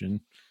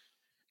question.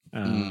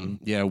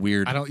 Yeah,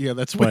 weird. I don't. Yeah,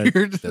 that's But-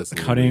 weird. That's a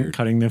little cutting weird.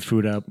 cutting the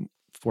food up,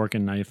 fork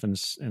and knife and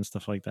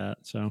stuff like that.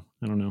 So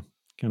I don't know,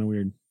 kind of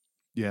weird.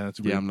 Yeah, that's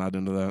Yeah, weird. I'm not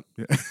into that.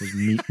 Those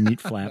meat Not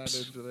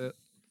flaps. into that.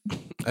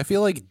 I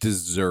feel like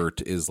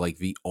dessert is like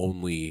the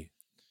only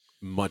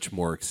much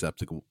more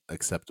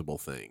acceptable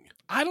thing.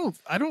 I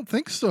don't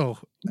think so.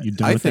 You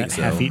done I with think that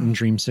so. half-eaten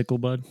dreamsicle,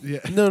 bud? Yeah.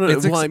 No.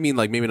 It's Well, I mean,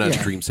 like maybe not Yeah.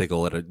 a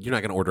dreamsicle you're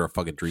not gonna order a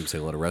fucking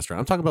dreamsicle at a restaurant.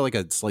 I'm talking about like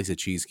a slice of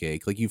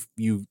cheesecake. Like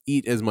you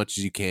eat as much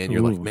as you can.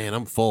 You're like, Ooh. man,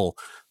 I'm full.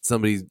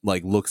 Somebody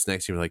like looks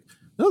next to you and like,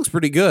 that looks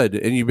pretty good,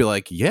 and you'd be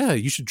like, yeah,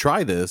 you should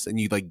try this, and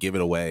you like give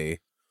it away.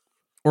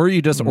 Or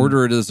you just Mm.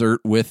 order a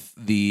dessert with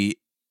the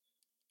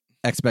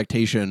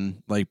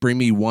expectation, like, bring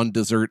me one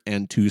dessert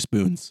and 2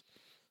 spoons.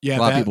 Yeah, A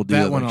lot of people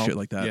do one. like shit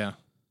like that. Yeah.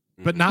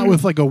 But not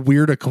with like a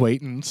weird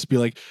acquaintance. Be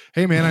like,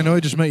 hey man, I know I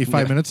just met you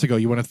 5 minutes ago.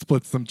 You want to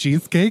split some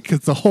cheesecake?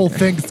 Because the whole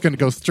thing's going to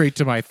go straight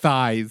to my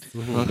thighs.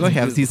 Well, go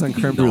have these on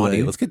creme Naughty.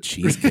 brulee. Let's get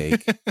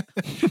cheesecake.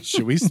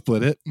 Should we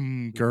split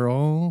it,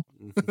 girl?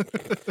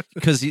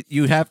 Because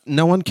you have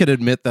no one can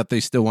admit that they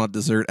still want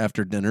dessert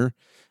after dinner,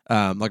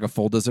 like a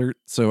full dessert.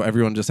 So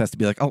everyone just has to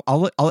be like,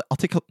 I'll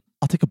take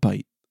a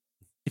bite.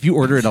 If you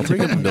order it, I'll take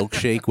Drink a a bite.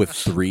 milkshake with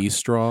 3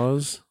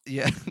 straws.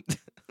 Yeah,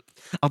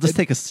 I'll just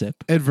take a sip.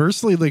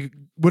 Adversely, like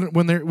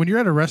when you're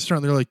at a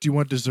restaurant, they're like, "Do you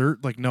want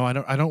dessert?" Like, no, I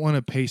don't want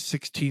to pay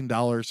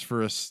 $16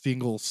 for a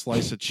single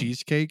slice of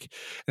cheesecake.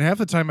 And half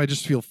the time, I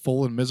just feel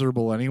full and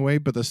miserable anyway.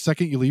 But the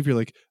second you leave, you're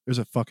like, "There's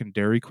a fucking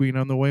Dairy Queen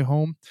on the way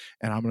home,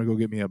 and I'm gonna go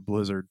get me a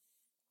Blizzard."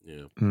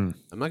 Yeah. Mm.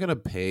 I'm not gonna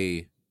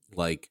pay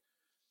like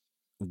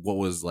what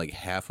was like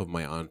half of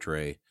my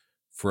entree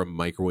for a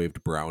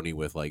microwaved brownie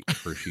with like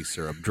Hershey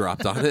syrup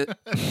dropped on it.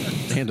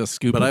 And a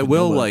scoop. But of I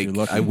will vanilla if like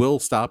you're lucky. I will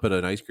stop at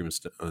an ice cream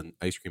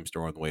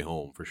store on the way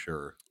home for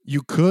sure.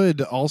 You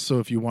could also,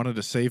 if you wanted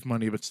to save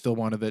money but still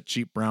wanted that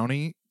cheap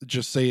brownie,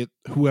 just say it.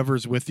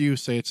 Whoever's with you,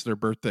 say it's their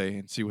birthday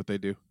and see what they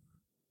do.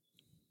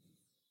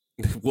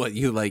 What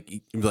you like?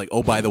 You'd be like,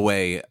 oh, by the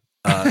way,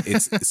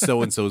 it's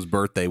so and so's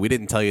birthday. We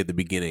didn't tell you at the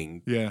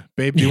beginning. Yeah,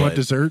 babe, do you want But-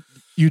 dessert?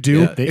 You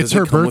do. Yeah, It's does it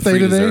her come with birthday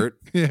free today. dessert?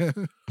 Yeah,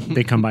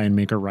 They come by and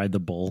make her ride the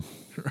bull.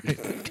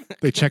 right.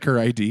 They check her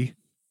ID.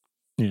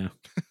 Yeah.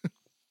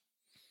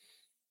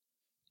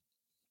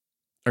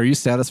 Are you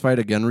satisfied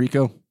again,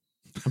 Rico?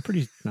 I'm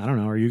pretty. I don't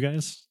know. Are you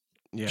guys?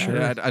 Yeah,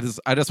 Sure. I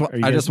just want Are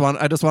you guys- want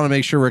to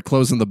make sure we're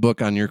closing the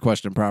book on your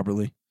question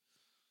properly,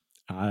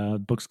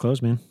 Book's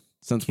closed, man.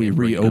 since we Can't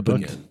bring it up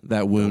reopened again. that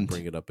Don't wound.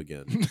 bring it up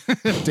again.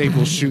 Dave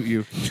will shoot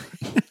you.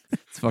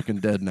 It's fucking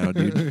dead now,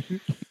 dude.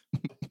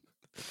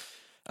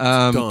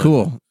 done.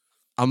 Cool.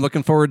 I'm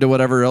looking forward to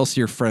whatever else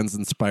your friends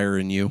inspire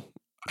in you.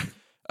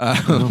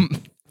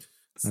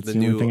 It's That's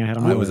the only thing I had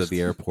on my was list. at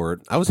the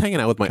airport. I was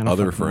hanging out with my Kinda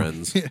other fucked me up.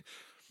 friends.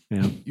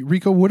 Yeah.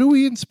 Rico, what do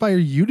we inspire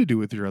you to do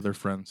with your other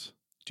friends?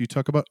 Do you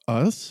talk about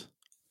us?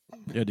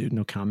 Yeah, dude.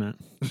 No comment.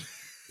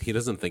 He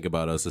doesn't think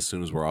about us as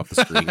soon as we're off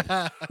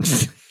the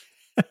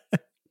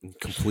screen.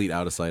 Complete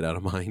out of sight, out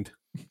of mind.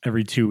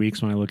 Every 2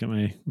 weeks when I look at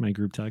my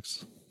group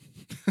texts.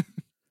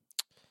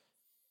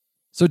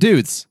 So,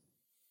 dudes,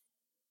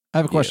 I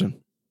have a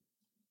question.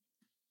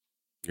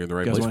 You're in the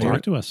right Guys place wanna for hear Talk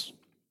it. to us.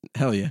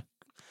 Hell yeah.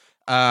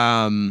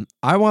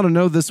 I want to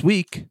know this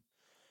week,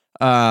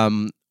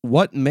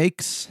 what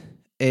makes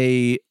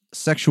a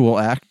sexual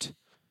act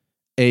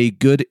a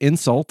good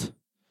insult,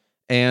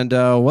 and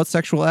what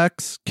sexual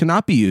acts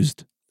cannot be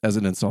used as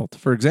an insult.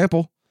 For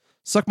example,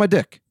 suck my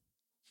dick.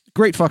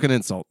 Great fucking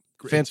insult.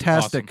 Great,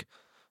 Fantastic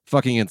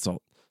fucking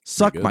insult.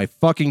 Suck good. my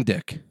fucking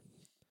dick.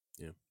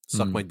 Yeah.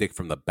 Suck my dick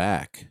from the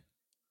back.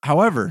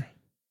 However,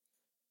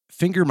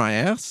 finger my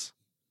ass?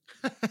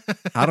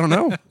 I don't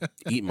know.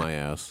 Eat my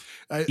ass.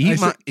 Eat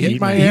my- eat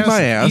eat my my- ass, eat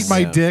my ass. eat my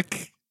Yeah.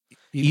 dick,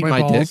 Eat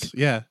my balls. dick.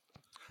 Yeah,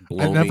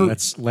 Blow never- me.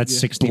 Let's Yeah.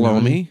 69. Blow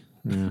me.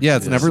 Yeah,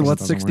 it's Yeah, never doesn't let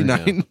work.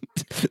 69.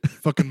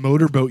 fucking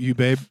motorboat you,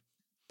 babe.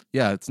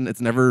 Yeah, it's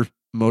never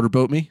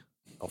motorboat me.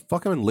 I'll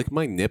fuck him and lick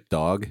my nip,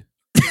 dog.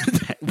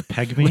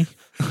 Peg me.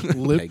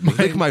 Lip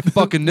Lick my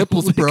fucking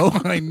nipples, bro.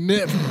 lick my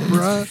nip,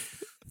 bruh.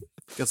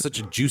 Got such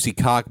a juicy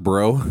cock,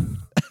 bro.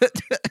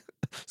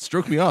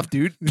 Stroke me off,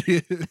 dude.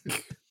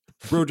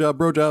 Bro job,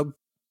 bro job.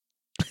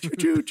 Choo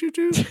choo choo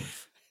choo.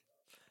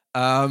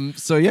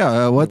 So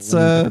yeah, what's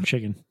Lemon pepper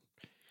chicken.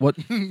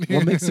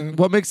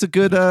 what makes a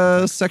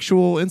good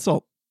sexual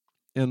insult,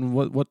 and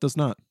what does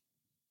not?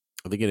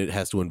 I think it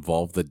has to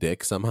involve the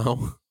dick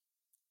somehow.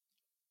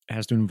 It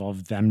has to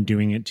involve them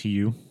doing it to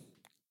you.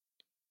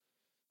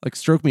 Like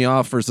stroke me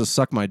off versus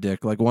suck my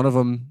dick. Like one of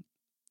them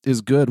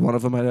is good, one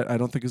of them I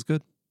don't think is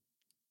good.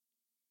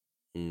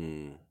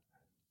 Mm.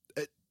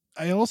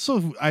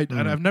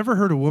 I've never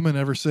heard a woman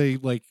ever say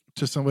like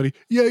to somebody,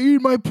 "Yeah,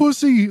 eat my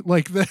pussy,"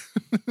 like that.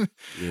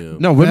 Yeah.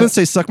 No, women That-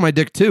 say suck my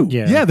dick too.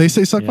 Yeah. Yeah, they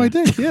say "suck my Yeah.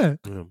 dick." Yeah,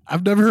 Yeah.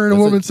 I've never heard a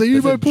That's woman say "eat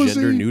that's my a pussy."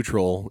 Gender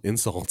neutral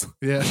insult.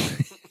 Yeah,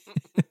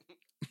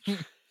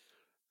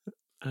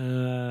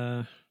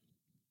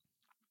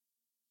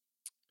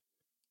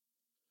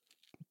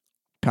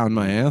 Pound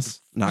my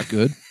ass, not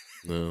good.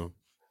 No.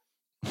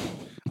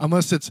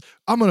 unless it's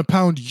 "I'm gonna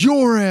pound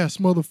your ass,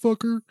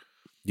 motherfucker."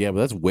 Yeah, but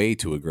that's way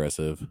too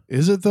aggressive.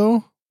 Is it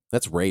though?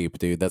 That's rape,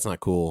 dude. That's not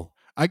cool.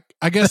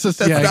 I guess it's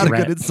That's yeah, not a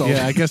rat- good insult.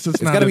 yeah. I guess it's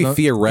It's not got to be an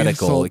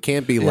theoretical. insult. It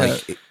can't be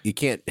like you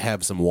can't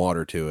have some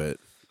water to it.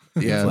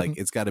 Yeah. It's like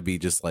it's got to be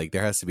just like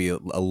there has to be a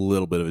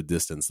little bit of a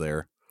distance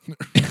there.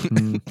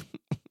 Mm.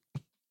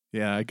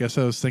 Yeah, I guess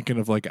I was thinking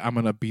of like I'm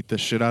gonna beat the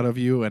shit out of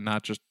you and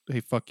not just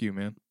hey fuck you,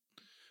 man.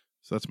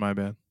 So that's my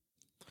bad.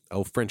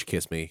 Oh, French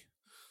kiss me.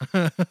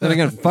 Then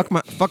again, fuck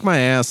my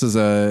ass is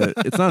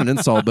it's not an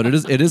insult, but it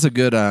is a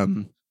good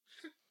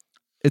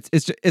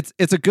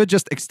it's a good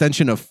just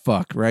extension of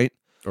fuck, right?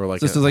 Or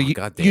like, So this is like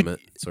God damn it,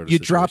 sort of You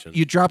situation.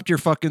 dropped your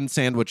fucking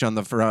sandwich on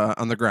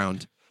the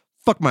ground.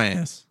 Fuck my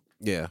ass.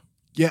 Yeah.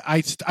 Yeah,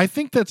 I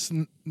think that's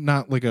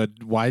not like a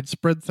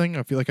widespread thing.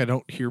 I feel like I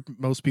don't hear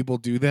most people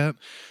do that.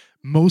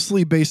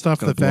 Mostly based off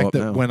Gonna the blow fact up that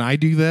now. when I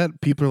do that,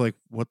 people are like,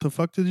 "What the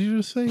fuck did you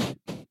just say?"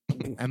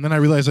 And then I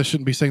realize I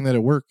shouldn't be saying that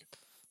at work.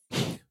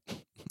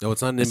 No,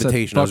 it's not an I said,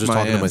 invitation. I was "Fuck just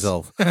my talking to ass."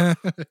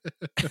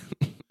 myself.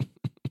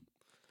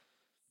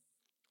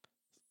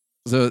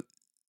 So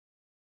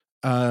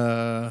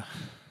Uh,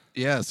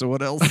 yeah, so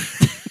what else?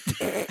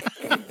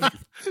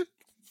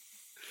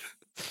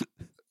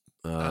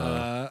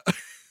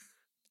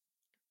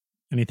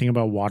 Anything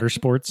about water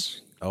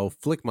sports? Oh,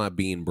 flick my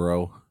bean,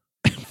 bro.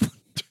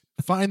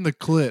 Find the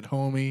clit,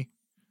 homie.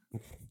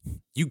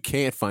 You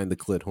can't find the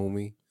clit,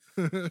 homie.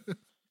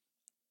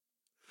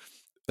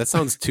 That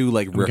sounds too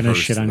like I'm rehearsed. gonna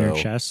shit on though. your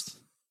chest.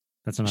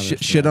 That's another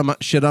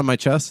Shit on my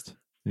chest.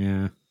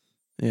 Yeah.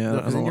 Yeah, No,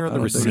 because then you're on the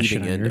don't think- receiving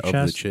Shit on end your of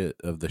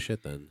the chest?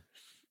 shit Then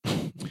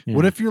Yeah.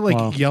 What if you're like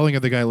Well, yelling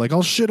at the guy, like,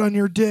 I'll shit on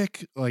your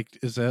dick? Like,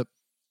 is that.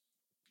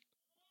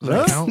 Does that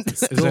What? count? Is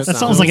Still that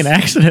sounds like an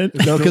accident?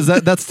 No, because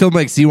that still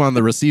makes you on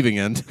the receiving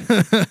end.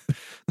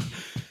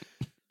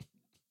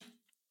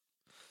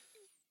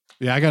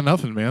 Yeah, I got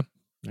nothing, man.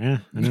 Yeah,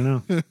 I don't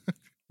know.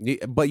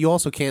 Yeah, but you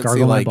also can't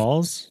Gargle say my like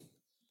balls.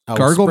 "Oh,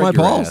 Gargle spread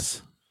my your balls."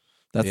 ass."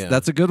 That's Yeah.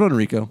 that's a good one,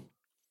 Rico.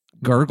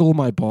 Gargle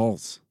my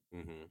balls.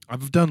 Mhm.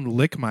 I've done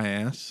lick my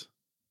ass.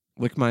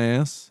 Lick my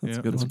ass. That's Yeah,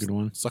 a good That's one. a good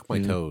one. Suck my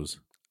Yeah. toes.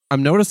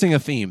 I'm noticing a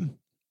theme.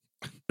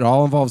 It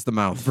all involves the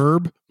mouth.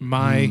 Verb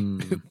my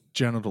Mm,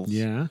 genitals.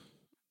 yeah.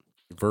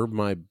 Verb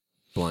my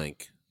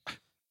blank.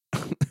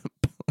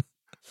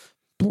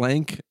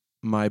 Blank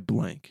my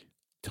blank.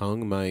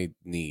 Tongue my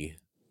knee.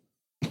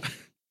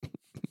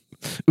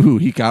 Ooh,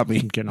 he got me.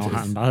 I'm getting all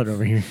hot and bothered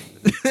over here.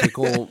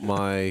 Tickle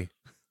my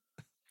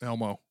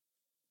Elmo.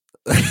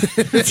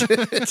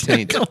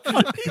 Taint.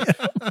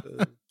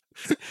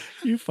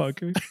 You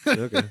fucker.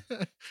 Okay.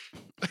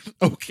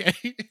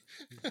 Okay.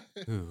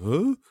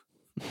 Huh?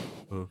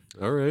 Oh,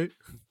 all right.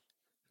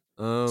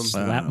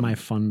 Slap my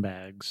fun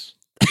bags.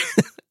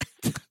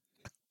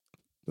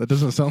 That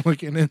doesn't sound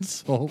like an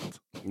insult.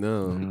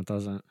 No. No, it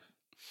doesn't.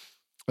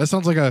 That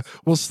sounds like a,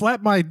 well,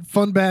 slap my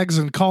fun bags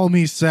and call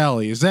me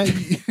Sally. Is that.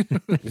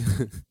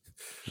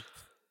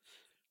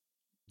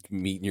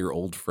 Meeting your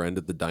old friend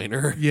at the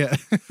diner. Yeah.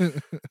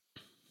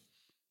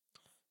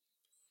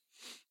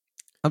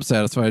 I'm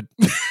satisfied.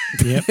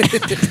 Yep.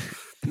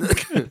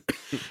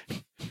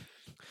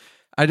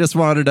 I just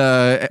wanted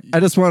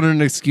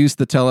an excuse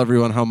to tell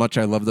everyone how much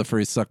I love the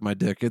phrase "suck my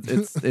dick."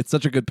 It's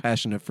such a good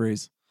passionate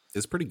phrase,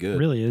 It's pretty It good.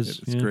 really is.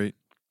 It's yeah. great.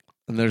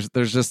 and there's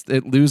just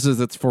it loses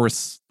its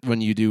force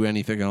when you do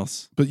anything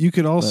else. But you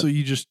could also,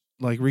 you just,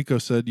 like Rico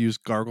said, use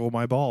gargle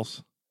my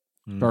balls,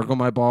 Mm. Gargle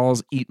my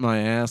balls, eat my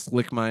ass,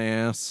 lick my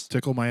ass,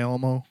 tickle my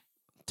Elmo.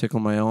 tickle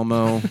my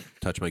Elmo,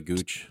 Touch my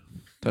gooch.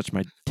 touch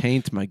my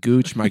taint, my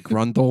gooch, my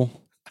grundle,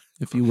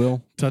 if you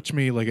will. Touch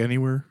me like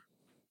anywhere.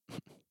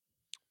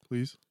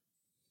 Please.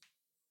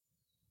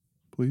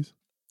 Please.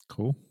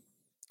 Cool.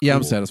 Yeah,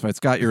 I'm Cool. satisfied.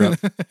 Scott, you're up.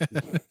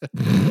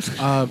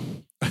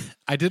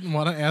 I didn't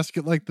want to ask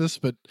it like this,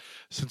 but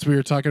since we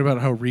were talking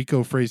about how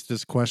Rico phrased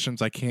his questions,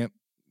 I can't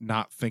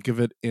not think of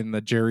it in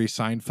the Jerry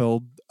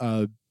Seinfeld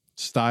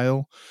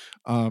style.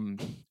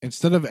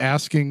 Instead of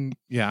asking,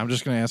 I'm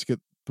just going to ask it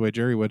the way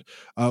Jerry would.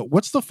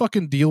 What's the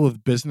fucking deal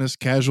with business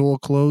casual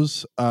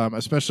clothes,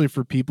 especially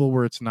for people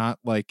where it's not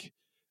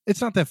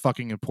that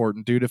fucking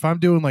important, dude. If I'm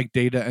doing like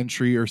data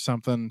entry or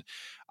something,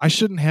 I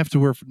shouldn't have to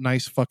wear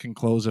nice fucking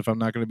clothes if I'm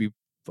not going to be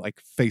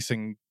like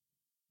facing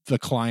the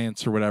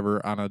clients or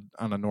whatever on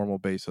a normal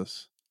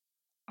basis.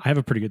 I have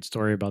a pretty good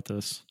story about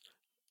this.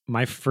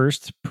 My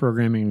first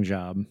programming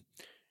job,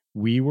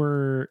 I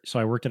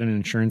worked at an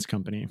insurance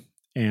company,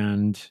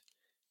 and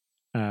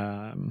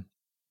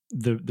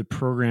the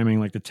programming,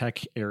 like the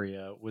tech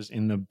area, was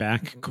in the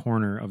back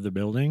corner of the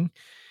building.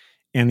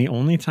 And the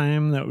only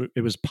time that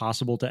it was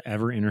possible to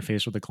ever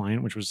interface with a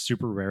client, which was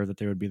super rare that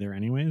they would be there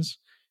anyways,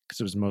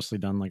 because it was mostly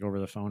done like over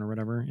the phone or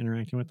whatever,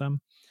 interacting with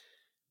them,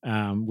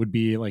 would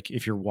be like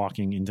if you're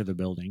walking into the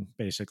building,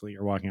 basically,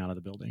 or walking out of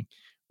the building.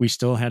 We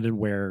still had to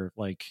wear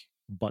like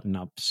button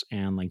ups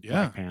and like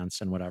black pants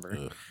and whatever.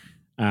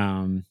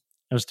 Ugh.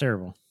 It was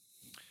terrible.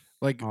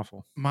 Like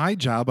Awful. my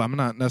job, I'm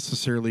not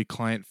necessarily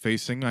client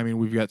facing. I mean,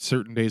 we've got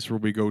certain days where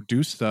we go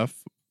do stuff,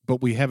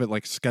 but we have it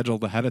like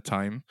scheduled ahead of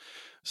time.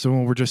 So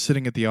when we're just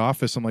sitting at the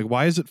office, I'm like,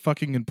 why is it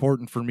fucking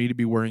important for me to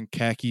be wearing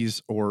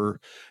khakis or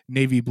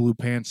navy blue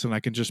pants and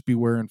I can just be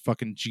wearing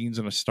fucking jeans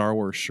and a Star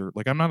Wars shirt?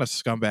 Like, I'm not a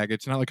scumbag.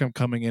 It's not like I'm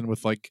coming in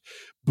with like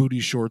booty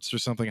shorts or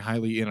something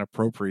highly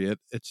inappropriate.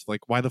 It's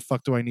like, why the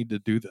fuck do I need to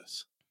do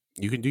this?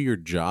 You can do your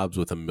jobs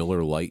with a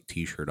Miller Lite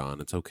t-shirt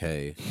on. It's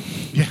okay.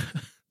 Yeah.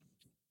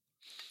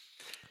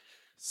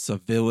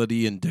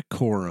 Civility and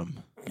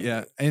decorum.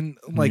 Yeah, and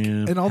like,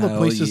 Yeah. and all the Hell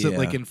places that yeah.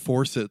 like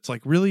enforce it, it's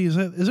like, really, is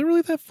it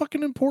really that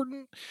fucking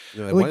important?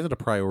 You're like, Like- why is it a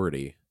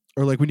priority?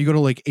 Or like when you go to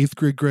like 8th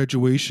grade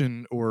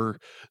graduation or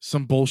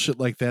some bullshit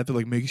like that, they're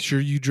like, make sure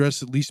you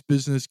dress at least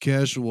business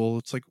casual.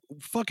 It's like,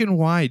 fucking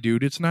why,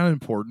 dude? It's not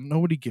important.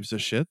 Nobody gives a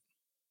shit.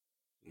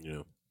 You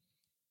know,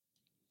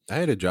 I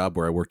had a job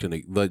where I worked in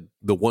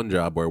the one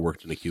job where I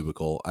worked in a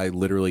cubicle. I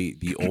literally,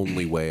 the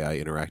only way I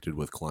interacted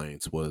with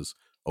clients was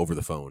over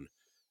the phone.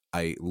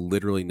 I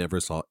literally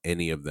never saw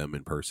any of them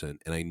in person,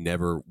 and I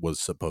never was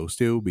supposed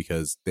to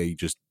because they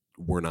just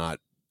were not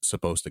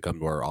supposed to come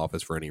to our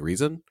office for any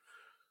reason.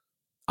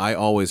 I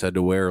always had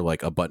to wear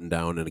like a button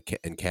down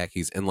and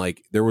khakis, and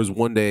like there was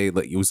one day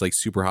like it was like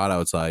super hot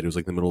outside. It was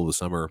like the middle of the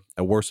summer.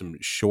 I wore some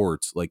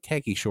shorts, like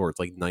khaki shorts,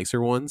 like nicer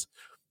ones,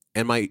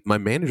 and my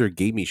manager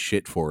gave me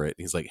shit for it.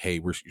 He's like, "Hey,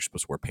 you're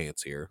supposed to wear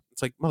pants here."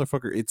 It's like,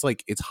 motherfucker, it's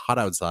like it's hot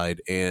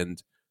outside,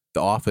 and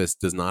the office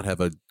does not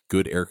have a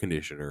good air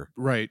conditioner.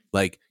 Right.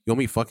 Like, you want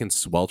me fucking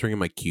sweltering in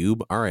my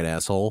cube? All right,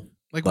 asshole.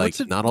 Like, Like, what's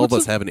it, not all of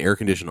what's us have an air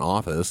conditioned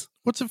office.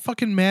 What's it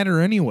fucking matter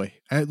anyway?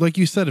 Like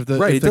you said, if the,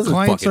 Right, if it the doesn't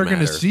clients fucking are going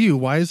to matter. see you,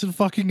 why is it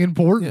fucking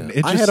important?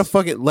 I had a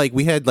fucking, like,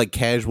 we had like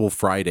casual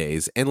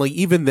Fridays, and like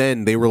even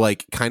then they were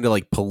like kind of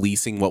like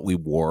policing what we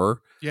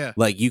wore. Yeah.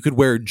 Like, you could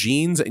wear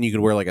jeans and you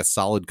could wear like a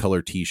solid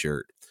color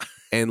t-shirt.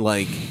 And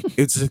like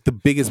it's like the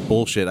biggest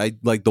bullshit. I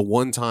like the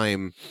one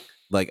time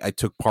like I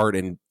took part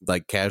in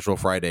like casual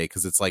Friday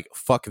because it's like,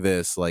 fuck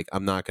this. Like,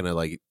 I'm not gonna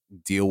like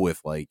deal with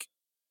like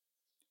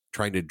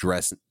trying to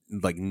dress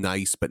like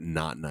nice but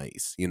not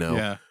nice, you know?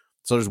 Yeah.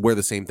 So I just wear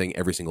the same thing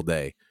every single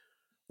day.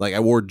 Like, I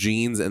wore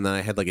jeans and then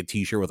I had like a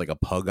t-shirt with like a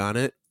pug on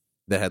it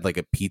that had like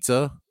a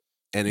pizza.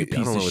 And You it, I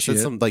piece don't of know, it said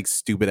shit. some like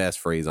stupid ass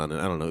phrase on it.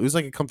 I don't know. It was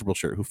like a comfortable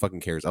shirt. Who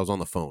fucking cares? I was on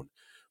the phone.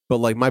 But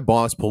like my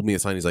boss pulled me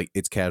aside. He's like,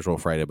 it's casual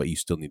Friday, but you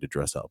still need to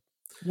dress up.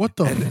 What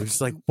the? And it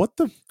was like, what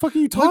the fuck are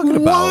you like, talking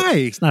about? why?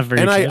 It's not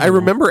very. And I casual.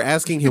 remember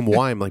asking him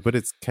why. I'm like, but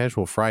it's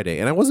casual Friday.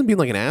 And I wasn't being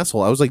like an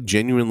asshole. I was like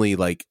genuinely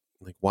like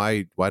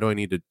why do I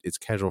need to, it's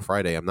casual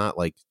Friday. I'm not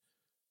like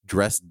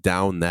dressed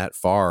down that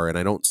far and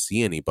I don't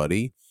see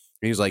anybody.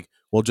 And he's like,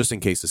 well, just in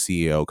case the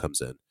CEO comes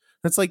in.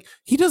 That's like,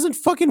 he doesn't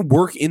fucking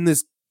work in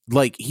this,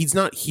 like, he's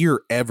not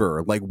here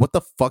ever. Like, what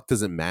the fuck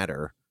does it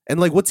matter? And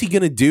like, what's he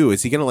gonna do?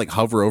 Is he gonna like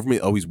hover over me?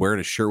 Oh, he's wearing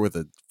a shirt with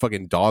a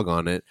fucking dog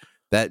on it.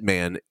 That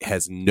man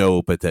has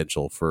no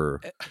potential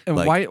for And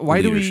like,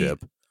 why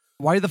leadership.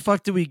 why the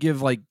fuck do we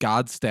give like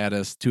God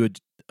status to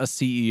a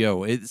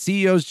CEO?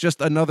 CEO is just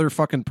another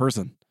fucking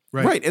person.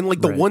 Right. And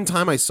like the Right. one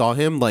time I saw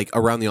him like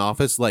around the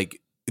office, like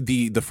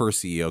the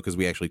first CEO, because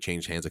we actually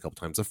changed hands a couple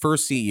times. The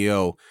first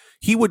CEO,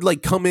 he would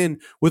like come in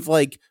with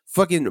like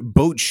fucking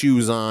boat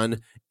shoes on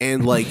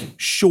and like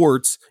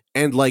shorts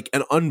and like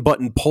an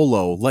unbuttoned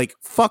polo. Like,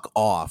 fuck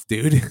off,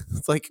 dude.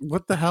 It's like,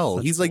 what the hell?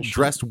 That's He's like bullshit.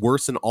 dressed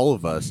worse than all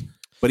of us,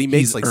 but he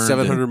makes He's like earned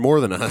 700 more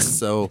than us.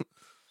 So He's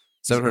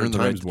 700 earned the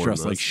right times to more dress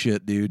than like us.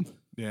 shit, dude.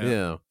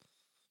 Yeah.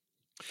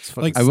 It's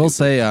Like, fucking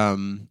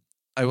stupid.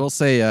 I will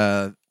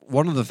say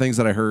one of the things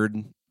that I heard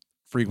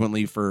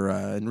frequently for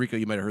Enrico,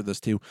 you might have heard this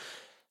too.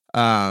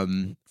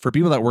 For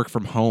people that work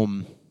from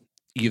home,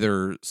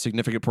 either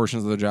significant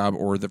portions of the job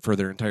or for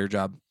their entire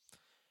job,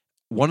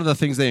 one of the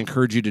things they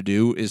encourage you to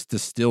do is to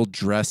still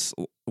dress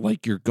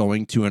like you're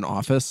going to an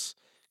office,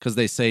 because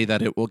they say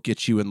that it will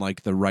get you in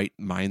like the right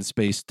mind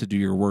space to do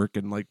your work,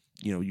 and like,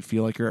 you know, you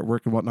feel like you're at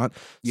work and whatnot.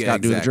 Yeah,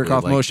 Scott doing the exactly. jerk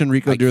off Like, motion,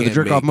 Rico I doing the can't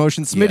jerk off make-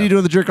 motion, Smitty yeah.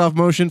 doing the jerk off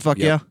motion. Fuck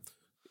Yep.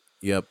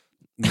 yeah. Yep.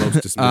 Most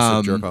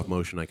dismissive jerk Um, off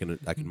motion I can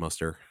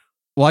muster.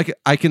 Well,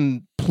 I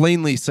can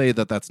plainly say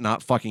that that's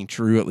not fucking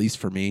true, at least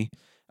for me.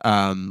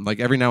 Like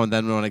every now and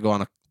then when I go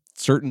on a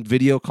certain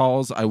video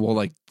calls, I will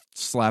like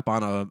slap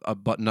on a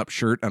button up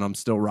shirt and I'm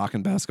still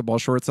rocking basketball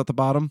shorts at the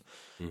bottom.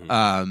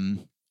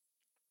 Mhm.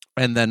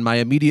 And then my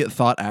immediate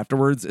thought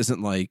afterwards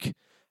isn't like,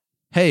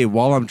 hey,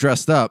 while I'm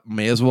dressed up,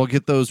 may as well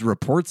get those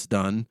reports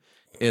done.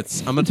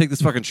 It's, I'm going to take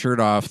this fucking shirt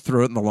off,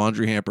 throw it in the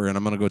laundry hamper, and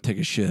I'm going to go take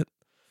a shit.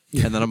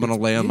 And then I'm going to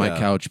lay on my Yeah.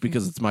 couch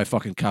because it's my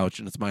fucking couch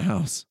and it's my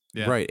house.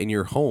 Yeah. Right, and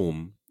you're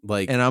home,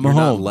 like, And I'm you're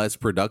not home. less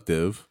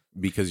productive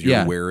because you're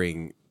Yeah.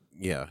 wearing.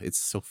 Yeah, it's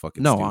so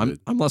fucking No, stupid.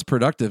 I'm less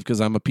productive because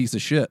I'm a piece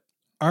of shit.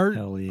 Our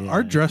Hell yeah.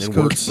 our dress and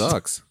work code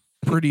sucks.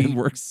 pretty. And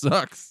work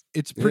sucks.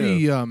 It's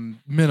pretty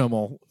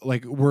minimal.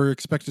 Like, we're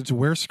expected to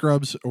wear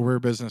scrubs or wear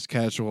business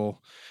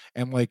casual,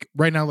 and like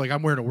right now, like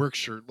I'm wearing a work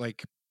shirt.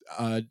 Like,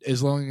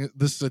 as long as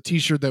this is a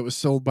T-shirt that was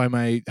sold by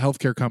my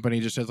healthcare company,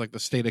 just has like the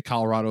state of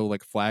Colorado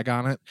like flag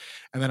on it,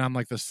 and then on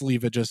like the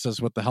sleeve it just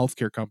says what the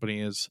healthcare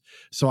company is.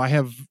 So I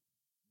have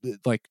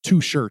like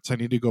 2 shirts. I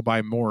need to go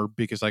buy more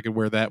because I could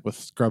wear that with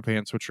scrub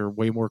pants, which are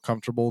way more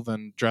comfortable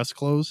than dress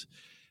clothes.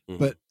 Mhm.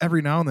 But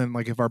every now and then,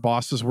 like if our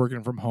boss is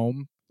working from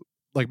home,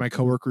 like my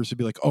coworkers would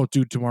be like, "Oh,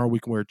 dude, tomorrow we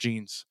can wear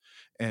jeans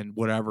and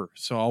whatever."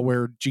 So I'll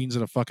wear jeans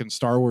and a fucking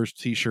Star Wars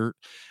T-shirt,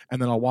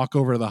 and then I'll walk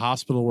over to the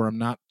hospital where I'm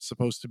not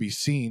supposed to be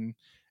seen,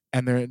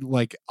 and they're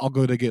like, I'll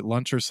go to get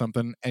lunch or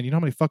something, and you know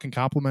how many fucking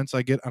compliments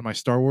I get on my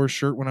Star Wars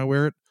shirt when I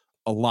wear it?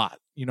 A lot.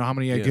 You know how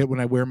many I Yeah. get when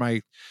I wear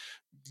my,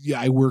 yeah,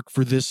 I work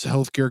for this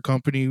healthcare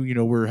company. You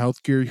know, we're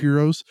healthcare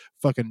heroes.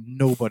 Fucking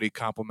nobody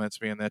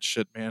compliments me on that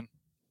shit, man.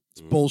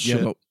 It's Mhm.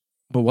 bullshit. Yeah,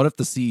 but what if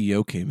the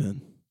CEO came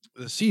in?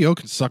 The CEO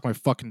can suck my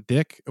fucking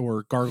dick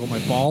or gargle my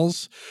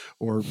balls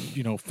or,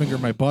 you know, finger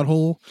my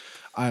butthole.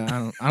 I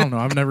don't know.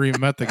 I've never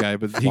even met the guy,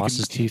 but he Floss can.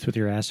 his teeth with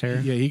your ass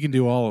hair. Yeah, he can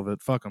do all of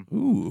it. Fuck him.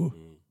 Ooh.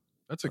 Mhm.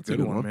 That's a That's a good,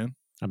 good one, one. man.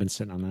 I've been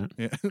sitting on that.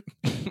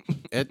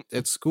 Yeah.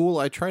 At school,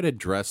 I try to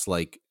dress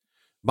like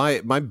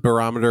my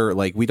barometer.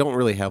 Like, we don't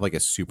really have like a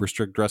super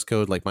strict dress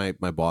code. Like my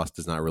boss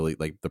does not really,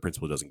 like, the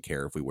principal doesn't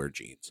care if we wear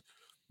jeans.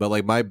 But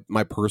like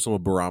my personal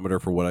barometer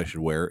for what I should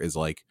wear is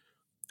like,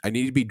 I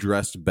need to be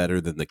dressed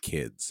better than the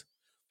kids.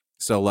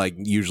 So like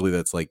usually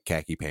that's like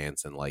khaki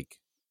pants and like,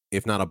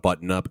 if not a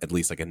button up, at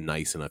least like a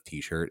nice enough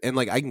T-shirt. And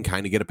like I can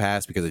kind of get a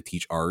pass because I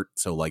teach art.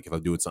 So like if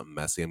I'm doing something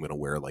messy, I'm gonna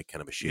wear like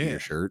kind of a shittier Yeah.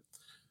 shirt.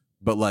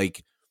 But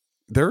like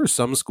there are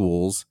some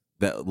schools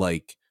that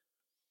like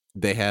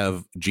they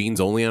have jeans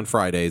only on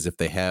Fridays if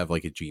they have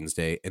like a jeans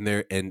day.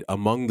 And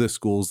among the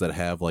schools that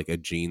have like a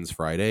jeans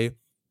Friday,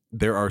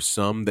 there are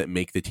some that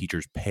make the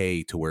teachers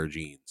pay to wear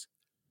jeans.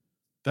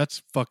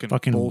 That's fucking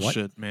Fucking what?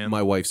 bullshit, man.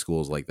 My wife's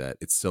school is like that.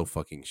 It's so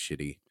fucking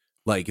shitty.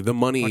 Like the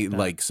money Fuck that.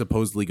 like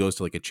supposedly goes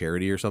to like a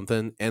charity or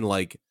something. And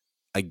like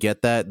I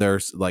get that.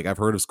 There's like I've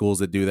heard of schools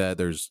that do that.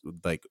 There's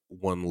like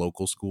one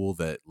local school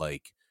that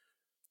like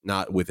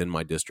not within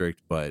my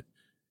district, but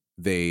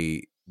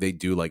they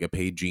do like a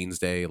paid jeans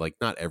day, like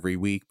not every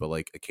week, but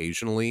like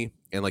occasionally.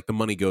 And like the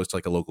money goes to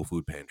like a local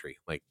food pantry.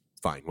 Like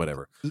fine,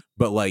 whatever.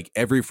 But like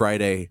every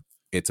Friday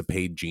it's a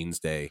paid jeans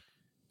day.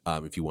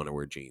 If you want to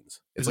wear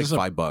jeans, it's like Is this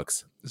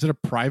 $5. Is it a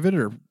private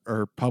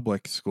or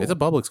public school? It's a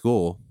public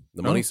school.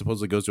 The money Oh.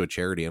 supposedly goes to a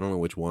charity. I don't know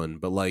which one,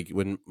 but like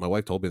when my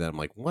wife told me that, I'm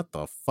like, what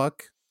the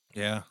fuck?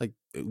 Yeah. Like,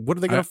 what are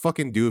they gonna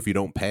fucking do if you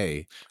don't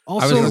pay? I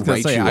was Also, just gonna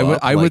write say you I would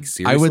up, I like, would I would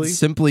seriously?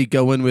 simply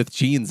go in with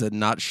jeans and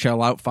not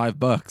shell out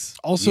 $5.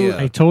 also Yeah.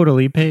 I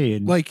totally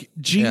paid. like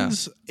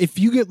jeans. If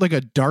you get like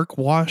a dark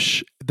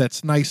wash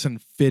that's nice and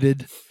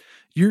fitted,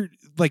 you're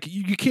like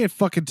you can't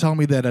fucking tell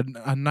me that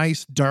a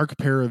nice dark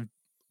pair of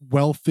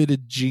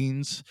well-fitted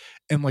jeans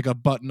and like a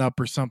button up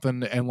or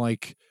something and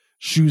like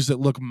shoes that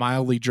look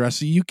mildly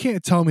dressy, you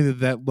can't tell me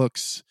that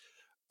looks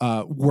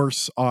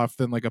worse off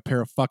than like a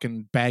pair of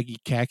fucking baggy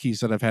khakis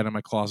that I've had in my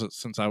closet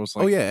since I was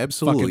like, Oh yeah,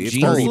 absolutely. It's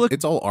jeans all, look-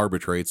 it's all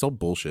arbitrary. It's all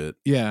bullshit.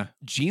 yeah,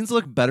 Jeans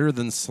look better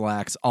than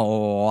slacks a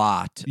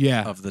lot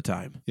Yeah. of the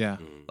time. yeah.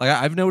 Like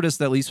I've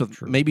noticed, at least with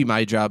True. maybe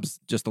my job's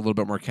just a little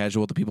bit more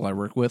casual with the people I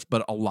work with,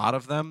 but a lot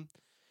of them,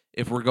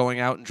 if we're going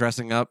out and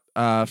dressing up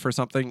for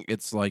something,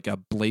 it's like a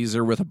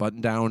blazer with a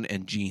button down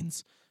and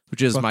jeans,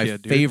 which is Fuck my yeah,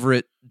 dude.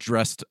 favorite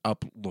dressed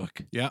up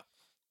look. Yeah.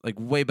 Like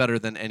way better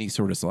than any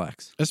sort of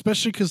slacks.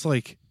 Especially because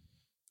like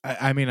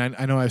I mean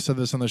I know I've said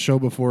this on the show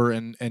before,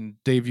 and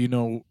Dave, you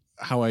know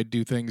how I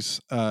do things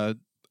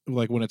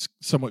like when it's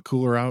somewhat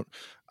cooler out.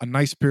 A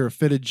nice pair of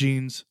fitted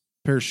jeans,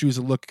 pair of shoes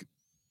that look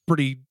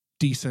pretty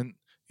decent,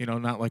 you know,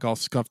 not like all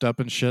scuffed up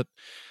and shit.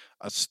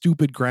 A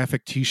stupid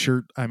graphic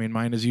t-shirt. I mean,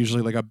 mine is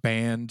usually like a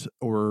band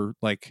or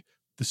like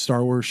the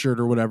Star Wars shirt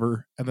or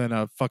whatever, and then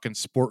a fucking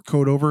sport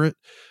coat over it.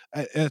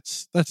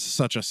 That's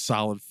such a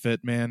solid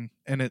fit, man.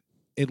 And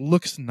it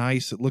looks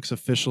nice, it looks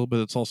official, but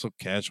it's also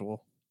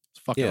casual. It's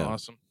fucking Yeah.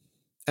 awesome.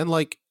 And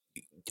like,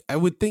 I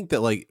would think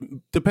that like,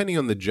 depending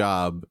on the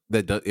job,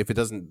 if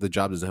the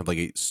job doesn't have like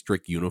a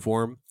strict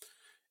uniform,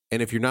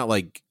 and if you're not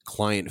like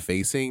client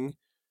facing,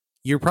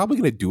 you're probably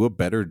going to do a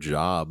better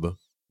job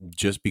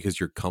just because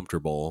you're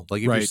comfortable. Like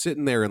if you're Right.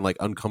 sitting there in like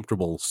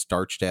uncomfortable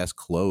starched ass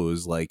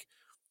clothes, like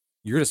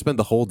you're going to spend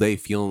the whole day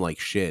feeling like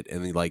shit,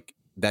 and like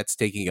that's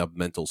taking up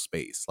mental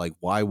space. Like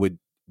why would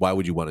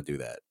you want to do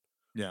that?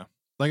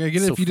 Like I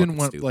get it So if you didn't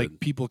fucking want like stupid.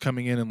 people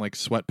coming in like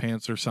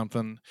sweatpants or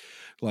something.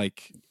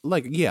 Like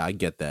Like yeah, I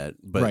get that,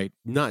 but Right.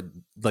 not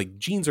like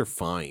jeans are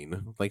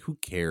fine. Like who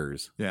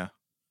cares? yeah.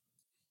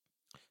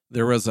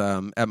 There was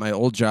at my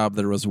old job,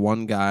 there was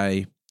one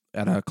guy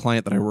at a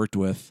client that I worked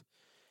with,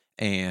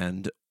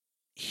 and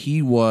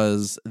he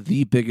was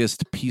the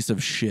biggest piece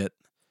of shit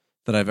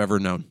that I've ever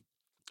known.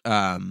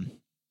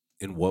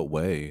 In what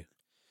way?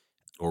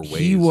 Or ways?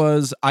 He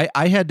was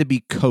I had to be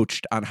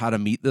coached on how to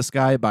meet this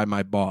guy by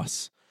my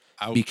boss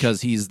Ouch.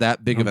 because he's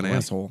that big Oh, of an boy.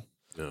 asshole.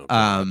 Oh,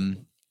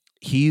 God.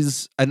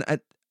 He's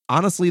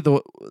honestly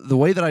the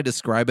way that I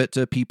describe it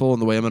to people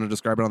and the way I'm going to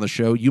describe it on the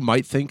show, you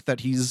might think that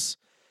he's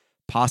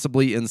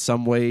possibly in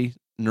some way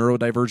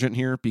neurodivergent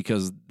here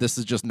because this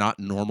is just not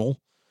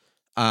normal.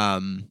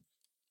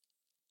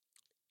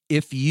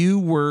 If you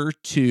were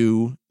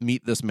to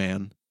meet this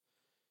man,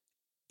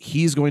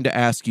 he's going to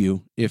ask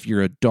you if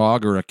you're a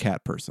dog or a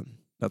cat person.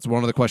 That's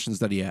one of the questions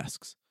that he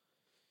asks.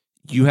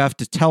 You have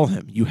to tell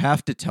him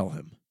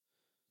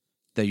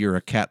that you're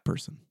a cat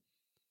person.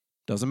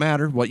 Doesn't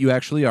matter what you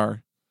actually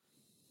are.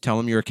 Tell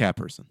him you're a cat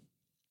person.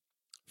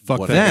 fuck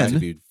What that happens guy.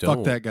 if you Fuck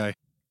don't? that guy.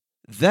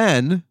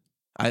 Then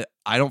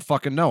I don't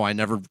fucking know. I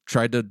never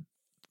tried to Does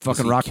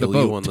fucking he rock the kill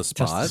boat you on the Test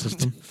the spot?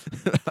 system.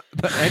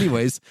 But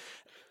anyways,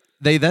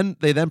 they then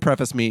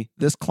preface me,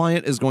 this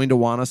client is going to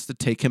want us to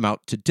take him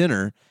out to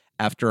dinner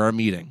after our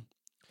meeting.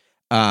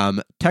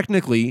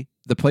 Technically,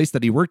 the place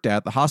that he worked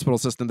at, the hospital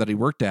system that he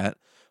worked at,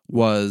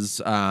 was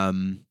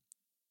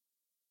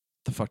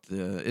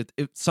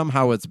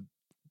somehow it's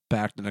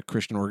backed in a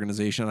Christian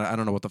organization. I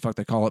don't know what the fuck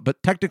they call it,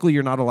 but technically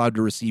you're not allowed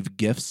to receive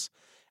gifts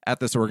at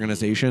this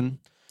organization.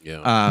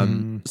 Yeah.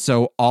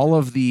 So all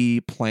of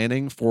the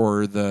planning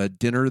for the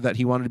dinner that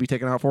he wanted to be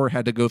taken out for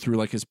had to go through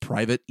like his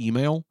private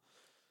email.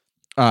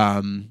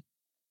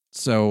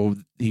 So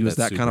he was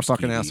That's that kind of super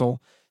fucking skeevy.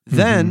 asshole.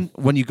 Then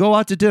when you go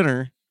out to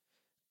dinner,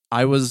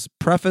 I was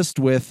prefaced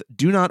with,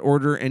 do not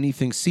order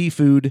anything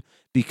seafood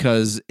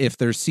because if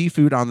there's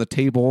seafood on the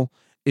table,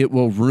 it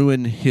will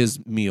ruin his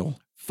meal.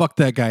 Fuck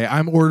that guy.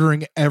 I'm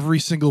ordering every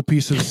single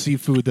piece of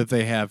seafood that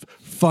they have.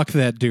 Fuck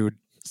that dude.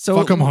 So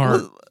Fuck 'em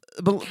hard.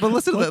 But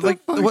listen to What that. the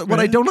Like fuck, what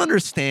I man? don't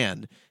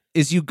understand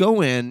is you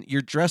go in,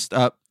 you're dressed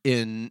up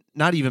in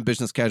not even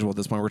business casual at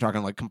this point. We're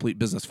talking like complete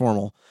business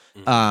formal.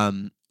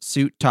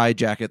 suit, tie,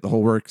 jacket, the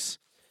whole works.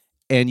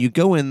 And you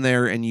go in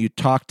there and you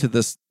talk to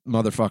this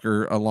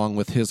motherfucker along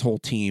with his whole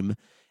team.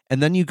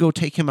 And then you go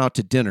take him out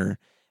to dinner.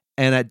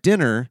 And at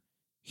dinner,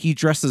 he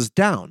dresses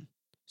down.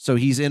 So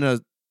he's in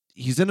a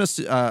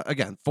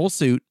again, full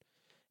suit.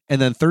 And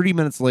then 30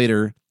 minutes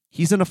later,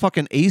 he's in a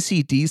fucking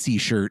AC/DC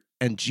shirt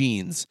and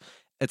jeans.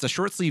 It's a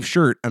short sleeve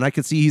shirt. And I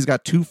can see he's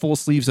got 2 full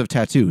sleeves of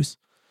tattoos.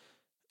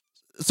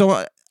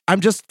 So I'm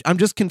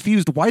just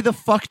confused. Why the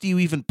fuck do you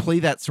even play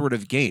that sort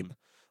of game?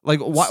 Like,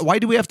 why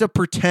do we have to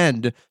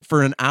pretend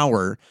for an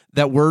hour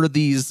that we're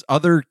these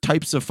other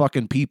types of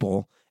fucking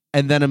people?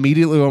 And then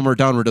immediately when we're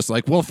done, we're just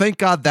like, well, thank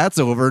God that's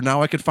over.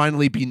 Now I could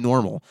finally be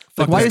normal.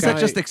 Like, why is that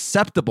just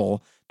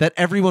acceptable that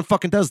everyone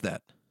fucking does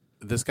that?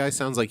 This guy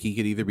sounds like he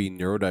could either be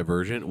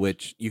neurodivergent,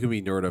 which you can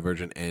be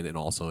neurodivergent and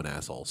also an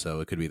asshole. So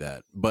it could be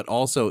that. But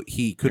also,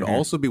 he could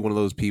also be one of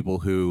those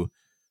people who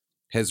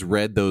has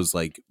read those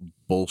like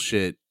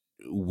bullshit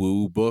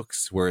woo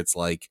books where it's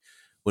like,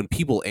 when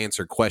people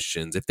answer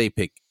questions, if they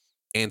pick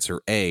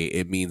answer A,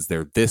 it means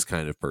they're this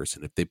kind of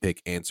person. If they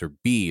pick answer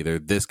B, they're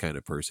this kind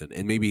of person.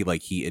 And maybe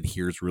like he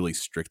adheres really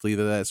strictly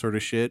to that sort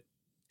of shit.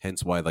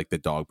 Hence why like the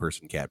dog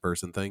person, cat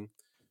person thing.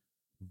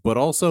 But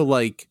also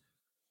like,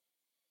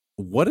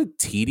 what a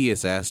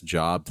tedious ass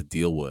job to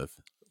deal with.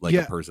 Like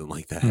a person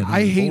like that.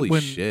 I hate Holy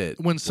when shit.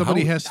 when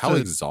somebody how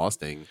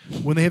exhausting.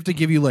 When they have to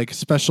give you like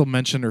special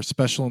mention or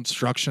special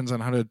instructions on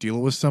how to deal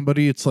with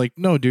somebody. It's like,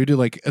 no, dude,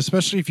 like,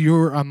 especially if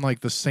you're on like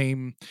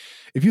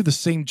if you have the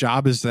same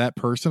job as that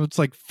person, it's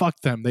like, fuck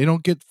them. They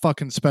don't get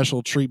fucking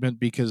special treatment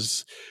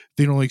because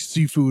they don't like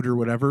seafood or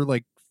whatever.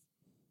 Like,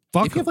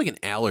 fuck if you have like an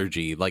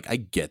allergy, like I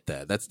get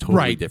that. That's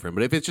totally different.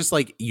 But if it's just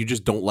like you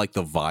just don't like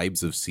the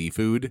vibes of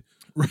seafood,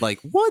 like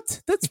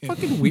what? That's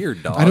fucking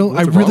weird, dog.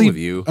 What's wrong with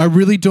you? I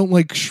really don't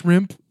like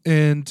shrimp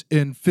and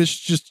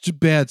fish just too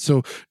bad,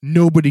 so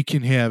nobody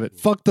can have it.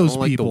 Fuck those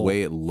people. Like the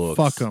way it looks.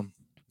 Fuck them.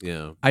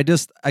 Yeah.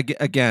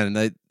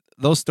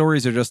 Those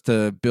stories are just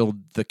to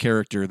build the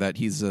character that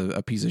he's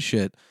a piece of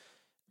shit.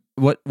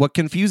 What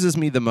confuses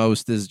me the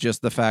most is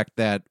just the fact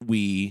that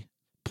we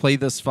play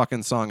this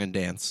fucking song and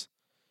dance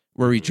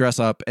where we dress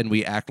up and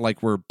we act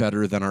like we're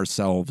better than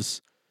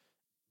ourselves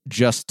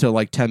just to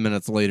like 10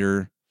 minutes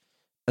later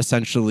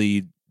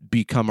essentially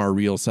become our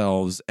real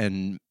selves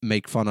and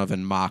make fun of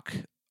and mock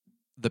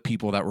the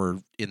people that were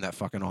in that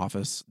fucking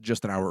office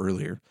just an hour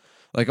earlier.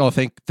 Like, oh,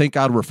 thank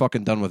God we're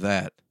fucking done with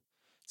that.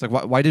 It's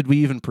like, why did we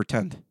even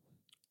pretend?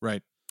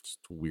 Right. Just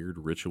weird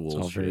ritual It's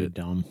all very shit.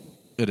 dumb.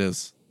 It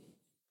is.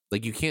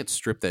 Like, you can't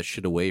strip that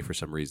shit away for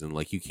some reason.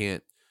 Like, you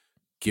can't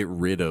get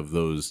rid of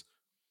those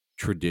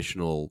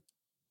traditional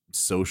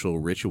social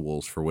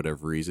rituals for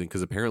whatever reason,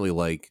 because apparently,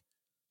 like,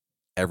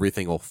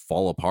 everything will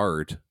fall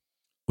apart,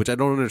 which I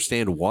don't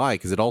understand why,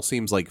 because it all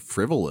seems like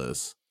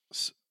frivolous.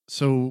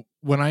 So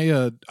when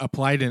I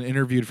applied and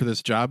interviewed for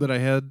this job that I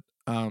had,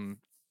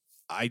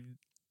 I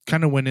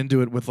kind of went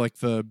into it with like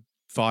the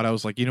thought, I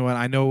was like, you know what,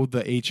 I know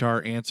the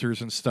HR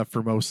answers and stuff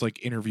for most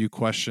like interview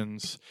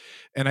questions,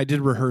 and I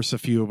did rehearse a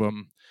few of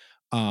them.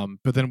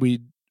 But then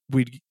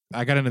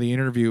I got into the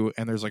interview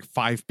and there's like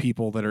 5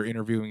 people that are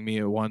interviewing me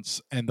at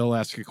once, and they'll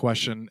ask a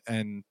question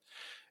and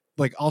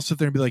like I'll sit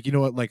there and be like, you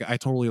know what, like I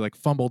totally like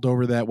fumbled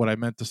over that. What I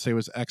meant to say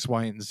was X,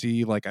 Y, and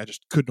Z. Like I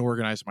just couldn't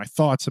organize my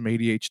thoughts. I'm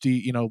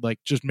ADHD, you know, like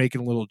just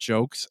making little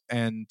jokes.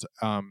 And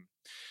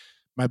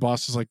my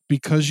boss is like,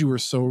 because you were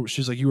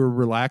she's like, you were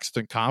relaxed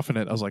and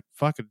confident. I was like,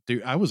 fuck it,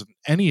 dude, I wasn't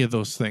any of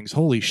those things.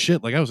 Holy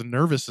shit. Like I was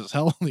nervous as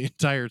hell the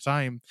entire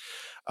time.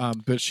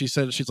 But she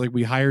said, she's like,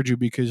 we hired you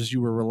because you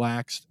were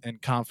relaxed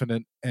and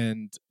confident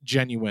and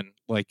genuine.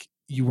 Like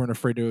you weren't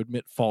afraid to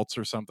admit faults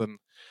or something.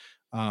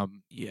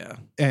 Yeah.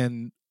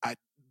 And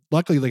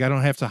luckily, like I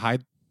don't have to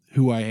hide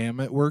who I am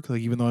at work.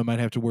 Like even though I might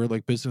have to wear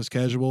like business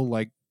casual,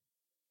 like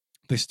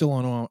they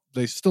still know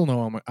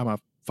I'm a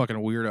fucking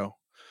weirdo,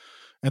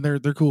 and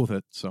they're cool with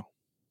it. So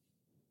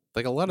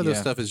like a lot of this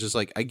stuff is just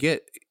like, I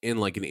get in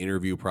like an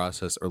interview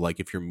process, or like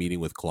if you're meeting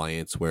with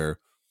clients where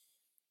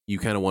you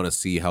kind of want to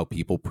see how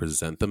people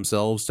present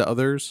themselves to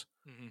others.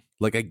 Mm-hmm.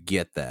 Like I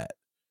get that,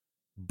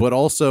 but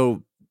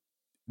also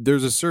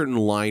there's a certain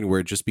line where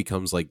it just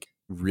becomes like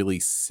really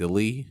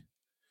silly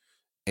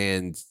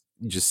and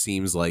just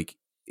seems like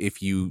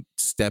if you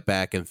step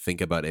back and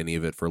think about any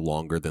of it for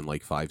longer than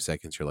like 5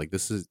 seconds, you're like,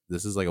 this is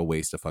like a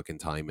waste of fucking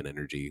time and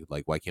energy.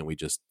 Like, why can't we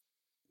just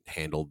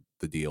handle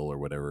the deal or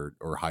whatever,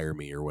 or hire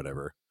me or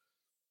whatever?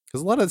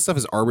 Because a lot of this stuff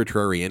is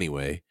arbitrary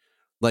anyway.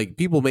 Like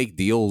people make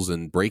deals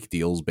and break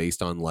deals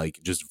based on like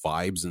just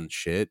vibes and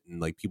shit,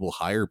 and like people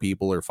hire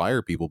people or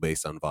fire people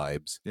based on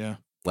vibes. Yeah.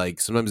 Like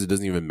sometimes it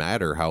doesn't even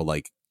matter how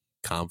like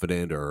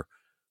confident or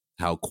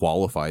how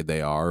qualified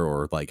they are,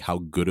 or like how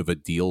good of a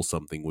deal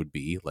something would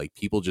be. Like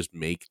people just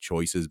make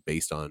choices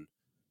based on,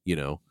 you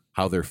know,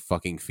 how they're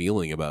fucking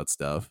feeling about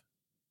stuff.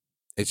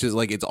 It's just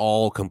like, it's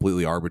all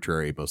completely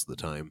arbitrary most of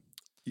the time.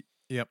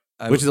 Yep.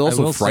 Which is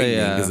also frightening,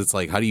 because it's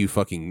like, how do you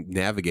fucking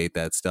navigate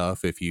that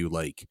stuff if you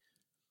like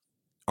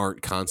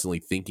aren't constantly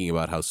thinking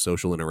about how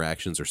social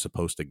interactions are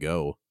supposed to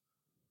go?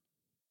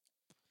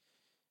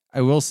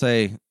 I will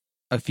say,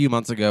 a few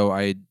months ago,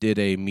 I did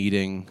a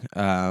meeting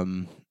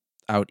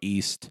out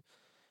east,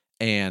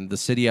 and the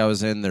city I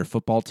was in, their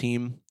football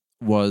team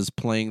was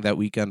playing that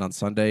weekend on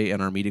Sunday,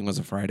 and our meeting was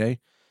a Friday.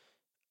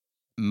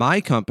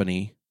 My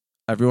company,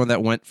 everyone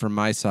that went from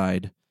my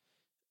side,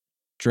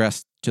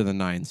 dressed to the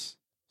nines,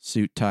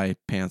 suit, tie,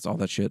 pants, all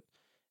that shit.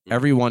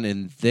 Everyone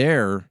in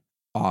their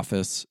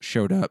office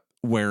showed up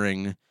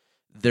wearing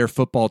their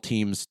football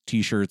team's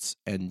t-shirts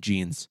and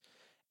jeans.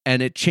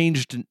 And it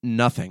changed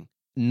nothing.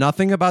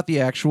 Nothing about the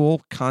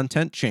actual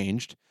content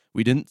changed.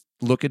 We didn't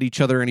look at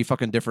each other any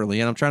fucking differently.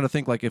 And I'm trying to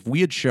think, like, if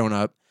we had shown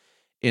up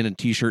in a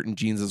t-shirt and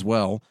jeans as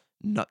well,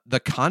 the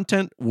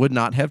content would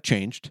not have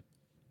changed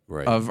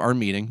of our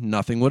meeting.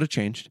 Nothing would have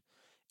changed.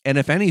 And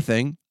if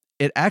anything,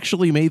 it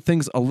actually made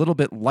things a little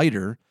bit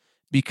lighter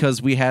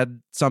because we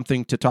had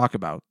something to talk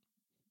about.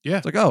 Yeah.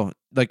 It's like, oh,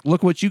 like,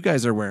 look what you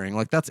guys are wearing.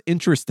 Like, that's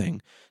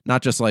interesting.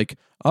 Not just like,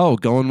 oh,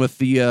 going with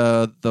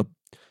the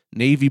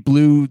navy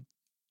blue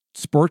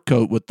sport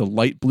coat with the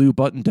light blue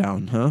button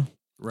down, huh?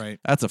 Right.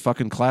 That's a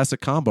fucking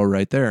classic combo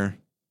right there.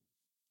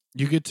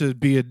 You get to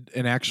be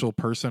an actual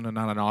person and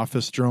not an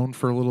office drone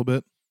for a little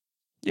bit.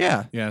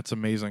 Yeah. Yeah, it's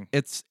amazing.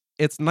 It's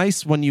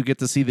nice when you get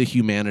to see the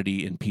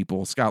humanity in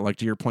people. Scott, like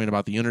to your point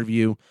about the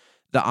interview,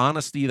 the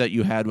honesty that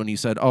you had when you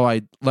said, oh,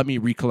 let me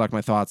recollect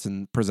my thoughts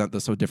and present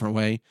this a different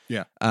way.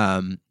 Yeah.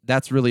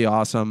 That's really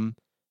awesome.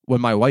 When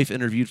my wife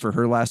interviewed for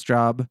her last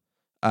job,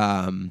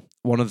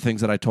 one of the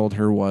things that I told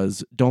her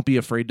was, don't be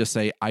afraid to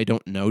say, I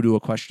don't know to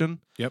a question.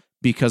 Yep.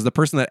 Because the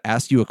person that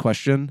asked you a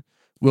question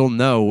will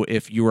know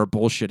if you are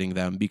bullshitting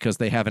them because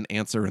they have an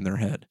answer in their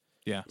head.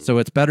 Yeah. So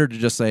it's better to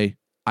just say,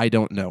 I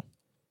don't know.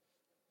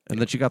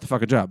 And that you got the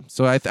fucking job.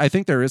 So I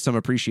think there is some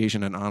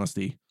appreciation and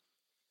honesty.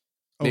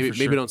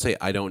 Maybe don't say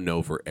I don't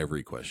know for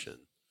every question.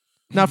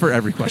 Not for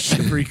every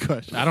question. Every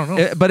question. I don't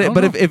know. But I don't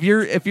know.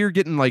 if you're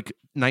getting like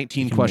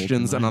 19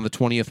 questions and on the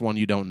 20th one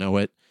you don't know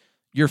it,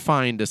 you're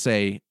fine to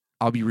say,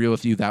 I'll be real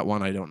with you, that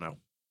one I don't know.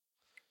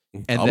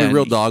 And I'll be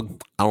real,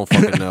 dog. I don't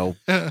fucking know.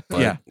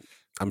 Yeah.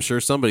 I'm sure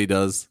somebody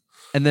does.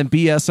 And then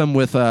BS them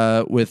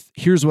with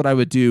here's what I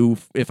would do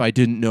if I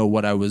didn't know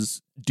what I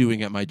was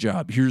doing at my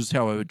job. Here's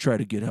how I would try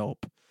to get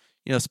help.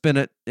 You know, spin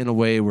it in a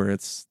way where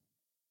it's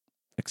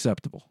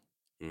acceptable.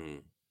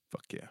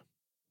 Fuck yeah.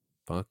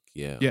 Fuck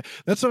yeah. Yeah.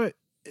 That's why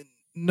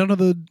none of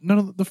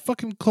the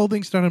fucking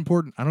clothing's not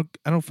important. I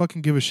don't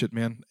fucking give a shit,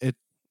 man.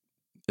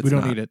 We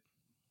don't need it.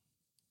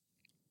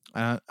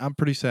 I'm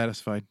pretty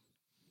satisfied.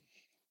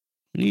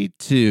 Me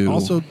too.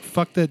 Also,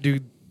 fuck that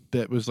dude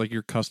that was like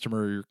your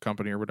customer or your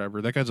company or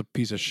whatever. That guy's a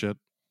piece of shit.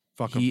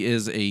 Fuck him. He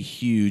is a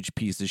huge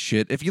piece of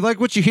shit. If you like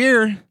what you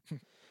hear,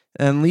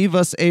 and leave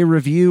us a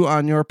review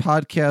on your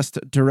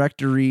podcast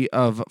directory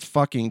of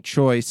fucking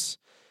choice.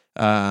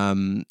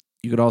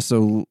 You could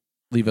also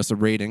leave us a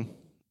rating.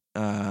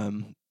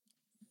 5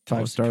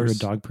 stars. If you're a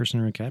dog person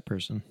or a cat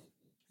person.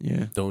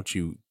 Yeah. Don't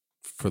you,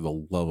 for the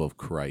love of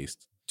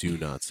Christ, do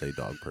not say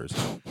dog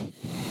person.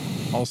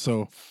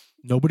 Also,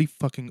 nobody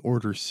fucking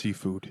orders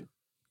seafood.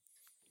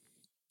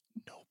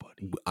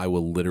 Nobody. I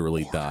will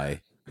literally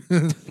die.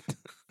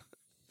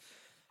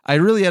 I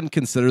really hadn't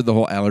considered the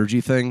whole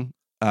allergy thing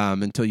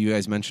until you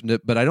guys mentioned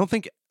it, but I don't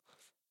think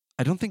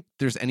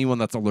there's anyone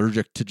that's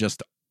allergic to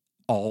just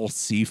all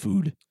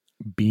seafood.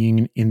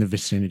 Being in the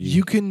vicinity.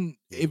 You can,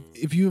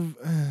 if you've,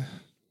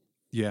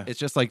 yeah. It's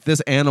just like this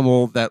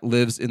animal that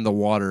lives in the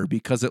water.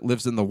 Because it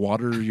lives in the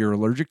water, you're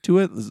allergic to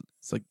it.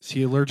 It's like, is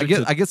he allergic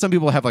I guess some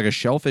people have like a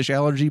shellfish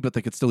allergy, but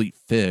they could still eat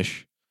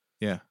fish.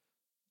 Yeah.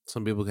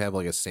 Some people have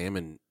like a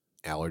salmon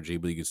allergy,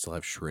 but you can still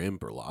have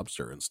shrimp or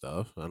lobster and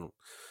stuff. Weird.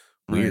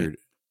 Right.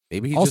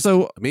 Maybe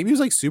maybe he's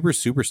like super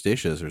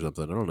superstitious or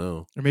something. I don't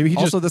know. Or maybe he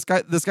also this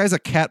guy's a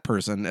cat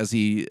person, as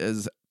he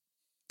is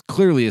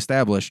clearly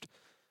established.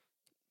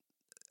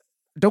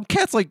 Don't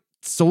cats like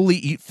solely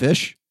eat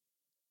fish?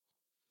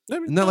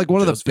 Isn't that like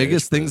one of the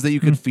biggest things that you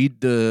could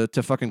feed to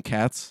fucking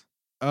cats?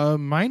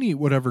 Mine eat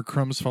whatever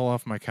crumbs fall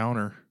off my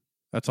counter.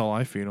 That's all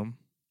I feed them.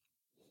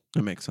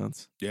 That makes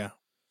sense. Yeah.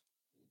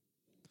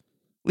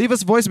 Leave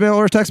us a voicemail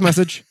or a text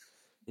message.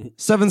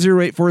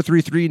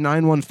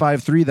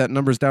 708-433-9153. That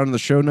number's down in the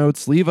show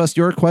notes. Leave us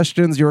your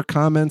questions, your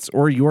comments,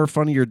 or your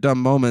funny or dumb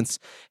moments.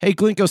 Hey,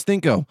 Glinko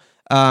Stinko.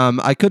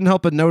 I couldn't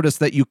help but notice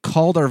that you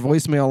called our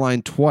voicemail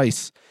line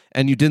twice,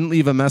 and you didn't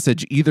leave a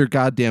message either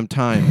goddamn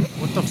time.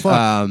 What the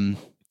fuck?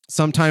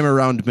 Sometime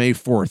around May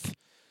 4th.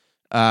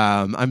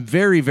 I'm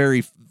very,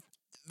 very,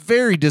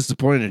 very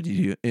disappointed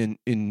in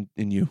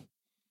you.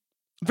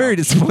 Very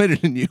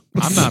disappointed in you.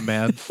 I'm not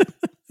mad.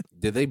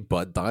 Did they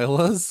butt dial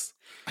us?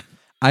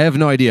 I have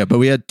no idea, but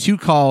we had 2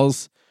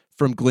 calls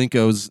from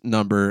Glinko's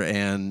number,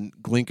 and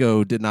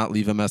Glinko did not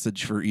leave a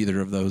message for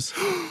either of those.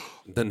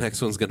 The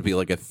next one's going to be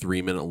like a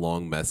 3-minute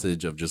long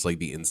message of just like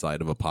the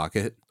inside of a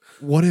pocket.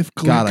 What if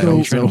God, I Are you hope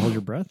Glinko? trying to hold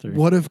your breath? Or?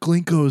 What if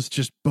Glinko's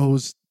just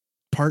Bo's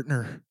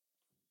partner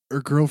or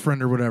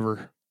girlfriend or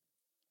whatever?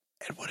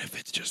 And what if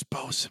it's just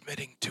Bo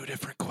submitting 2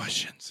 different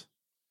questions?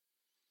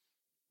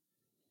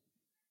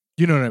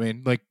 You know what I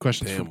mean? Like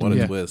questions Damn, from what a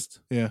yeah. twist.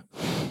 Yeah.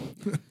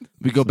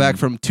 We go back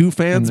from 2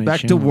 fans M. Night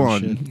back to Shyamalan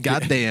 1. shit.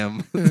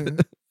 Goddamn.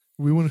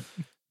 We want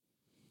to.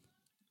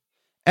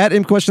 At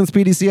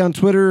ImQuestionsPDC on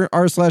Twitter,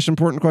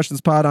 r/Important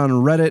Questions Pod on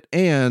Reddit,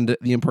 and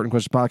the Important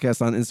Questions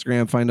Podcast on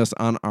Instagram. Find us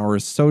on our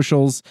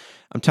socials.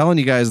 I'm telling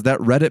you guys, that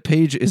Reddit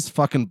page is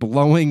fucking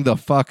blowing the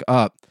fuck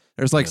up.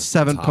 There's like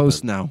 7 it's posts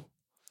hopping. now.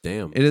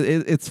 Damn.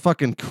 It's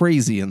fucking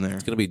crazy in there.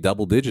 It's going to be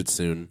double digits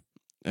soon.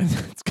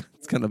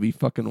 It's going to be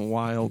fucking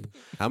wild.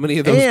 How many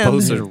of those And-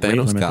 posts Need are to rate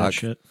Thanos limit that cock?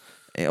 shit.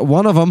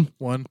 One of them.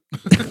 One.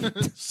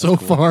 So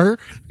far.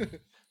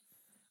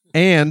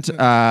 And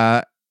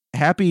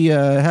happy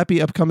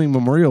upcoming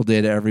Memorial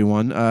Day to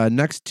everyone.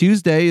 Next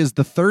Tuesday is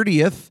the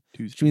 30th,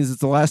 which means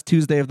it's the last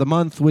Tuesday of the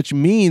month, which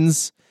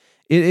means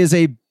it is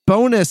a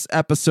bonus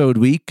episode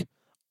week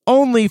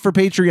only for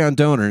Patreon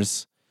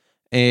donors.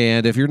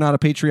 And if you're not a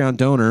Patreon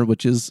donor,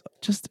 which is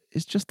just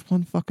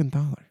 $1 fucking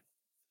dollar.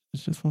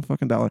 It's just $1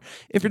 fucking dollar.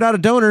 If you're not a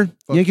donor,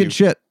 you ain't getting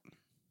shit.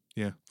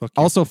 Yeah. Fuck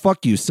you. Also,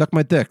 fuck you. Suck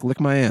my dick. Lick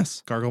my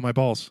ass. Gargle my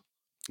balls.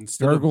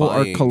 Instead of Gargle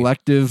our buying-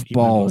 collective Eat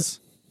my balls.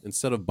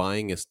 Instead of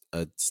buying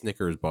a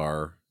Snickers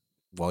bar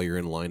while you're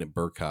in line at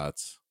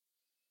Burcott's,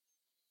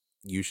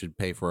 you should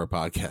pay for our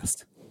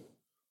podcast.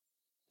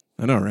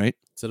 I know, right?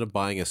 Instead of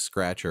buying a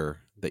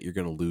scratcher that you're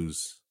going to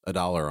lose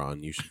 $1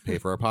 on, you should pay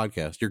for our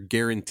podcast. You're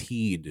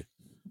guaranteed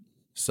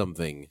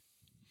something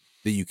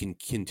that you can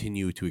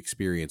continue to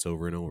experience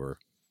over and over.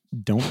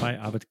 Don't buy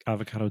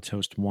avocado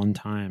toast one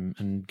time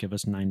and give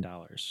us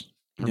 $9.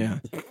 Yeah.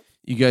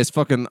 You guys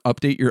fucking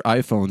update your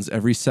iPhones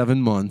every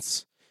 7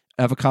 months.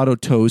 Avocado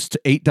toast,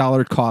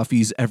 $8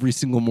 coffees every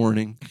single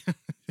morning.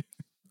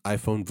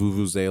 iPhone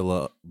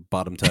Vuvuzela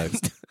bottom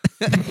text.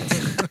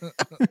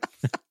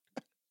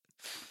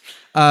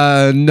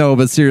 No,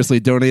 but seriously,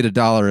 donate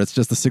 $1. It's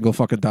just a single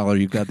fucking dollar,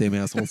 you goddamn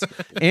assholes.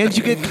 And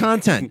you get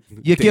content.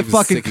 You Dave get is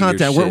fucking sick of your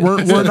content. shit.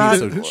 We're not.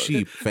 so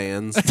cheap,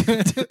 fans.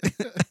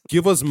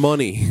 Give us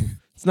money.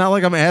 It's not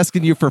like I'm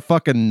asking you for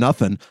fucking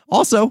nothing.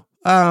 Also,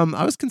 I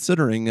was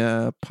considering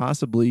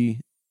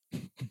possibly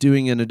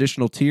doing an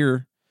additional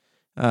tier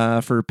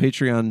for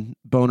Patreon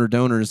boner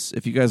donors.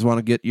 If you guys want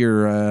to get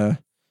your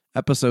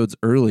episodes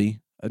early,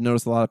 I've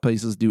noticed a lot of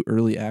places do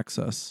early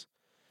access.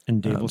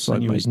 And Dave will so I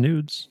send you his might-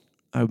 nudes.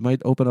 I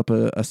might open up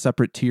a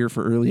separate tier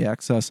for early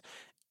access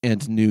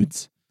and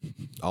nudes.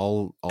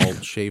 I'll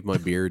shave my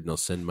beard and I'll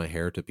send my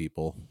hair to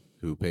people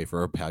who pay for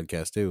our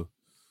podcast too.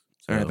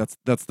 All right, So,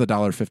 that's the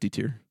 $1.50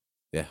 tier.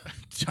 yeah.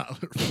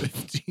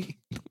 $1.50.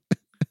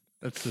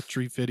 That's the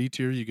tree fitty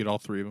tier. You get all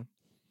 3 of them.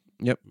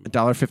 Yep,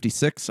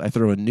 $1.56. I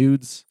throw in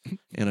nudes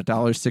and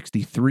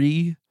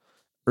 $1.63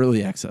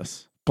 early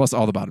access plus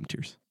all the bottom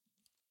tiers.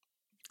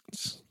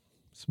 It's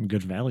some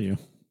good value.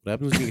 What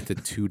happens when you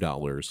get to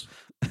 $2?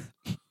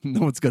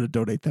 No one's gonna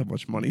donate that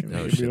much money.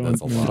 No We shit, don't-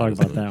 that's a we don't lot. talk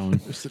isn't about it? that one.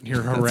 They're sitting here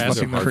That's harassing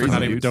fucking them for crazy,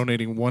 not even dude.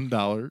 donating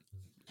 $1.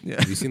 Yeah.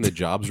 Have you seen the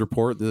jobs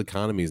report? The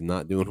economy is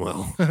not doing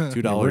well.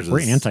 $2 We're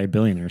is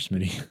anti-billionaire,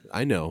 Smitty.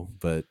 I know,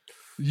 but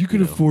You can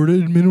You know, afford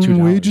it. Minimum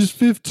 $2. wage is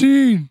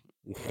 15.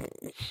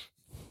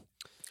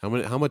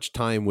 how much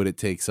time would it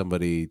take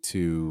somebody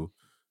to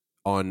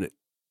on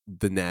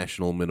the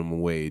national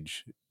minimum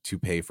wage to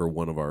pay for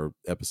one of our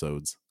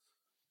episodes?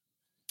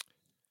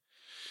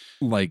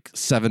 Like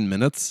 7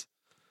 minutes,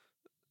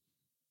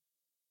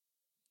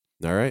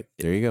 All right,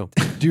 there you go.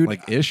 Dude,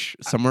 like ish,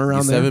 somewhere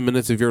around 7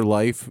 minutes of your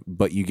life,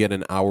 but you get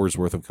an hour's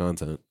worth of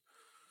content.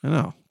 there. I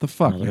know the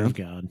fuck, Mother man. of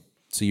God.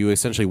 So you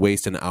essentially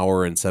waste an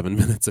hour and 7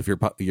 minutes of your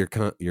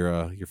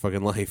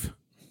fucking life.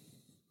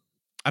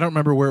 I don't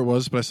remember where it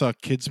was, but I saw a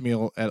kid's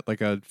meal at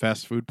like a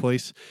fast food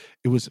place.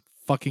 It was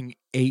fucking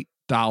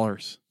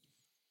 $8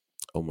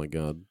 Oh my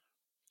god,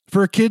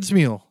 for a kid's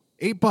meal.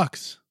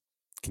 $8.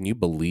 can you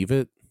believe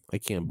it? I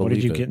can't What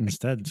believe did you it. get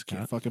instead, Can't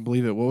Scott? fucking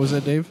believe it. What was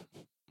that, Dave?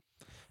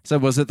 So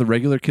was it the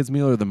regular kids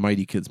meal or the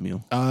mighty kids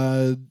meal?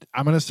 I'm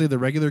gonna say the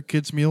regular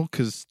kids meal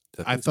because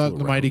That I thing's thought still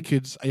the mighty around.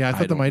 kids. Yeah, I I thought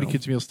the don't mighty know.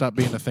 kids meal stopped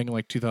being a thing in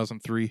like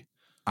 2003.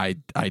 I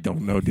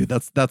don't know, dude.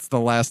 That's the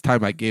last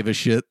time I gave a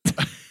shit.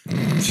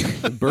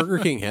 Burger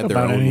King had their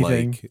About own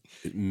anything.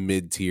 like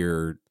mid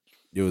tier.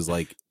 It was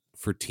like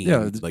for teens,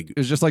 Yeah, like it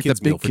was just like kids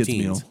the big meal for kids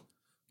meal.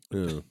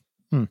 teens.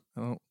 Yeah,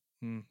 Oh,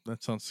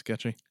 that sounds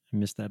sketchy. I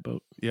missed that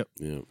boat. yeah.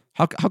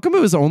 How come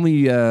it was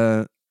only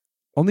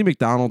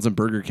McDonald's and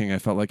Burger King? I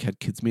felt like had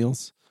kids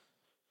meals.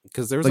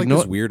 Because there was Like, like no-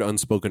 this weird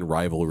unspoken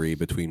rivalry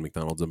between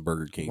McDonald's and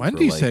Burger King. for,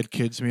 Wendy's like, had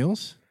kids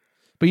meals.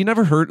 But you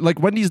never heard like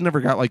Wendy's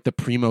never got like the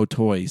primo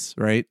toys,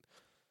 right?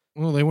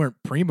 Well, they weren't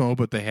primo,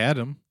 but they had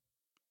them.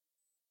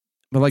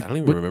 But like, I don't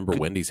even what- remember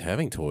Wendy's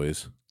having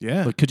toys.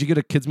 Yeah, But could you get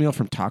a kids meal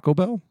from Taco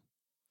Bell?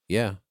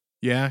 Yeah,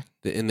 yeah.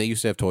 and they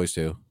used to have toys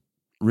too.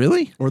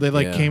 Really? Or they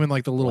like Yeah. came in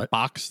like the little What?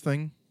 box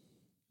thing.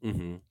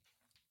 Mm-hmm.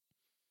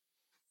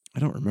 I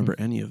don't remember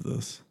any of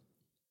this.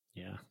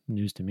 Yeah,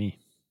 news to me.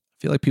 I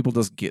feel like people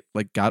just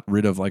got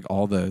rid of like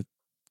all the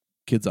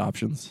kids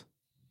options.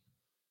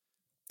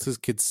 Because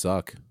kids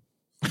suck.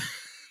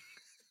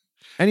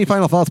 Any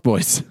final thoughts,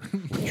 boys?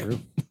 True.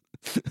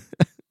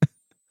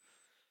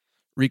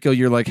 Rico,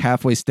 you're like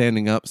halfway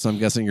standing up, so I'm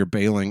guessing you're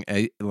bailing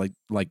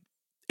like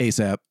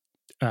ASAP.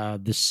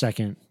 the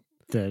second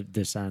that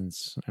this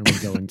ends and we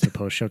go into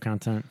post show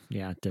content,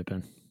 dip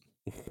in.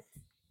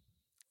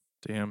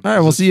 Damn. All right,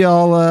 we'll see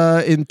y'all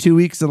in 2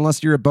 weeks.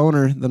 Unless you're a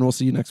boner, then we'll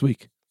see you next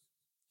week.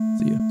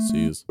 See ya. See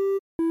you.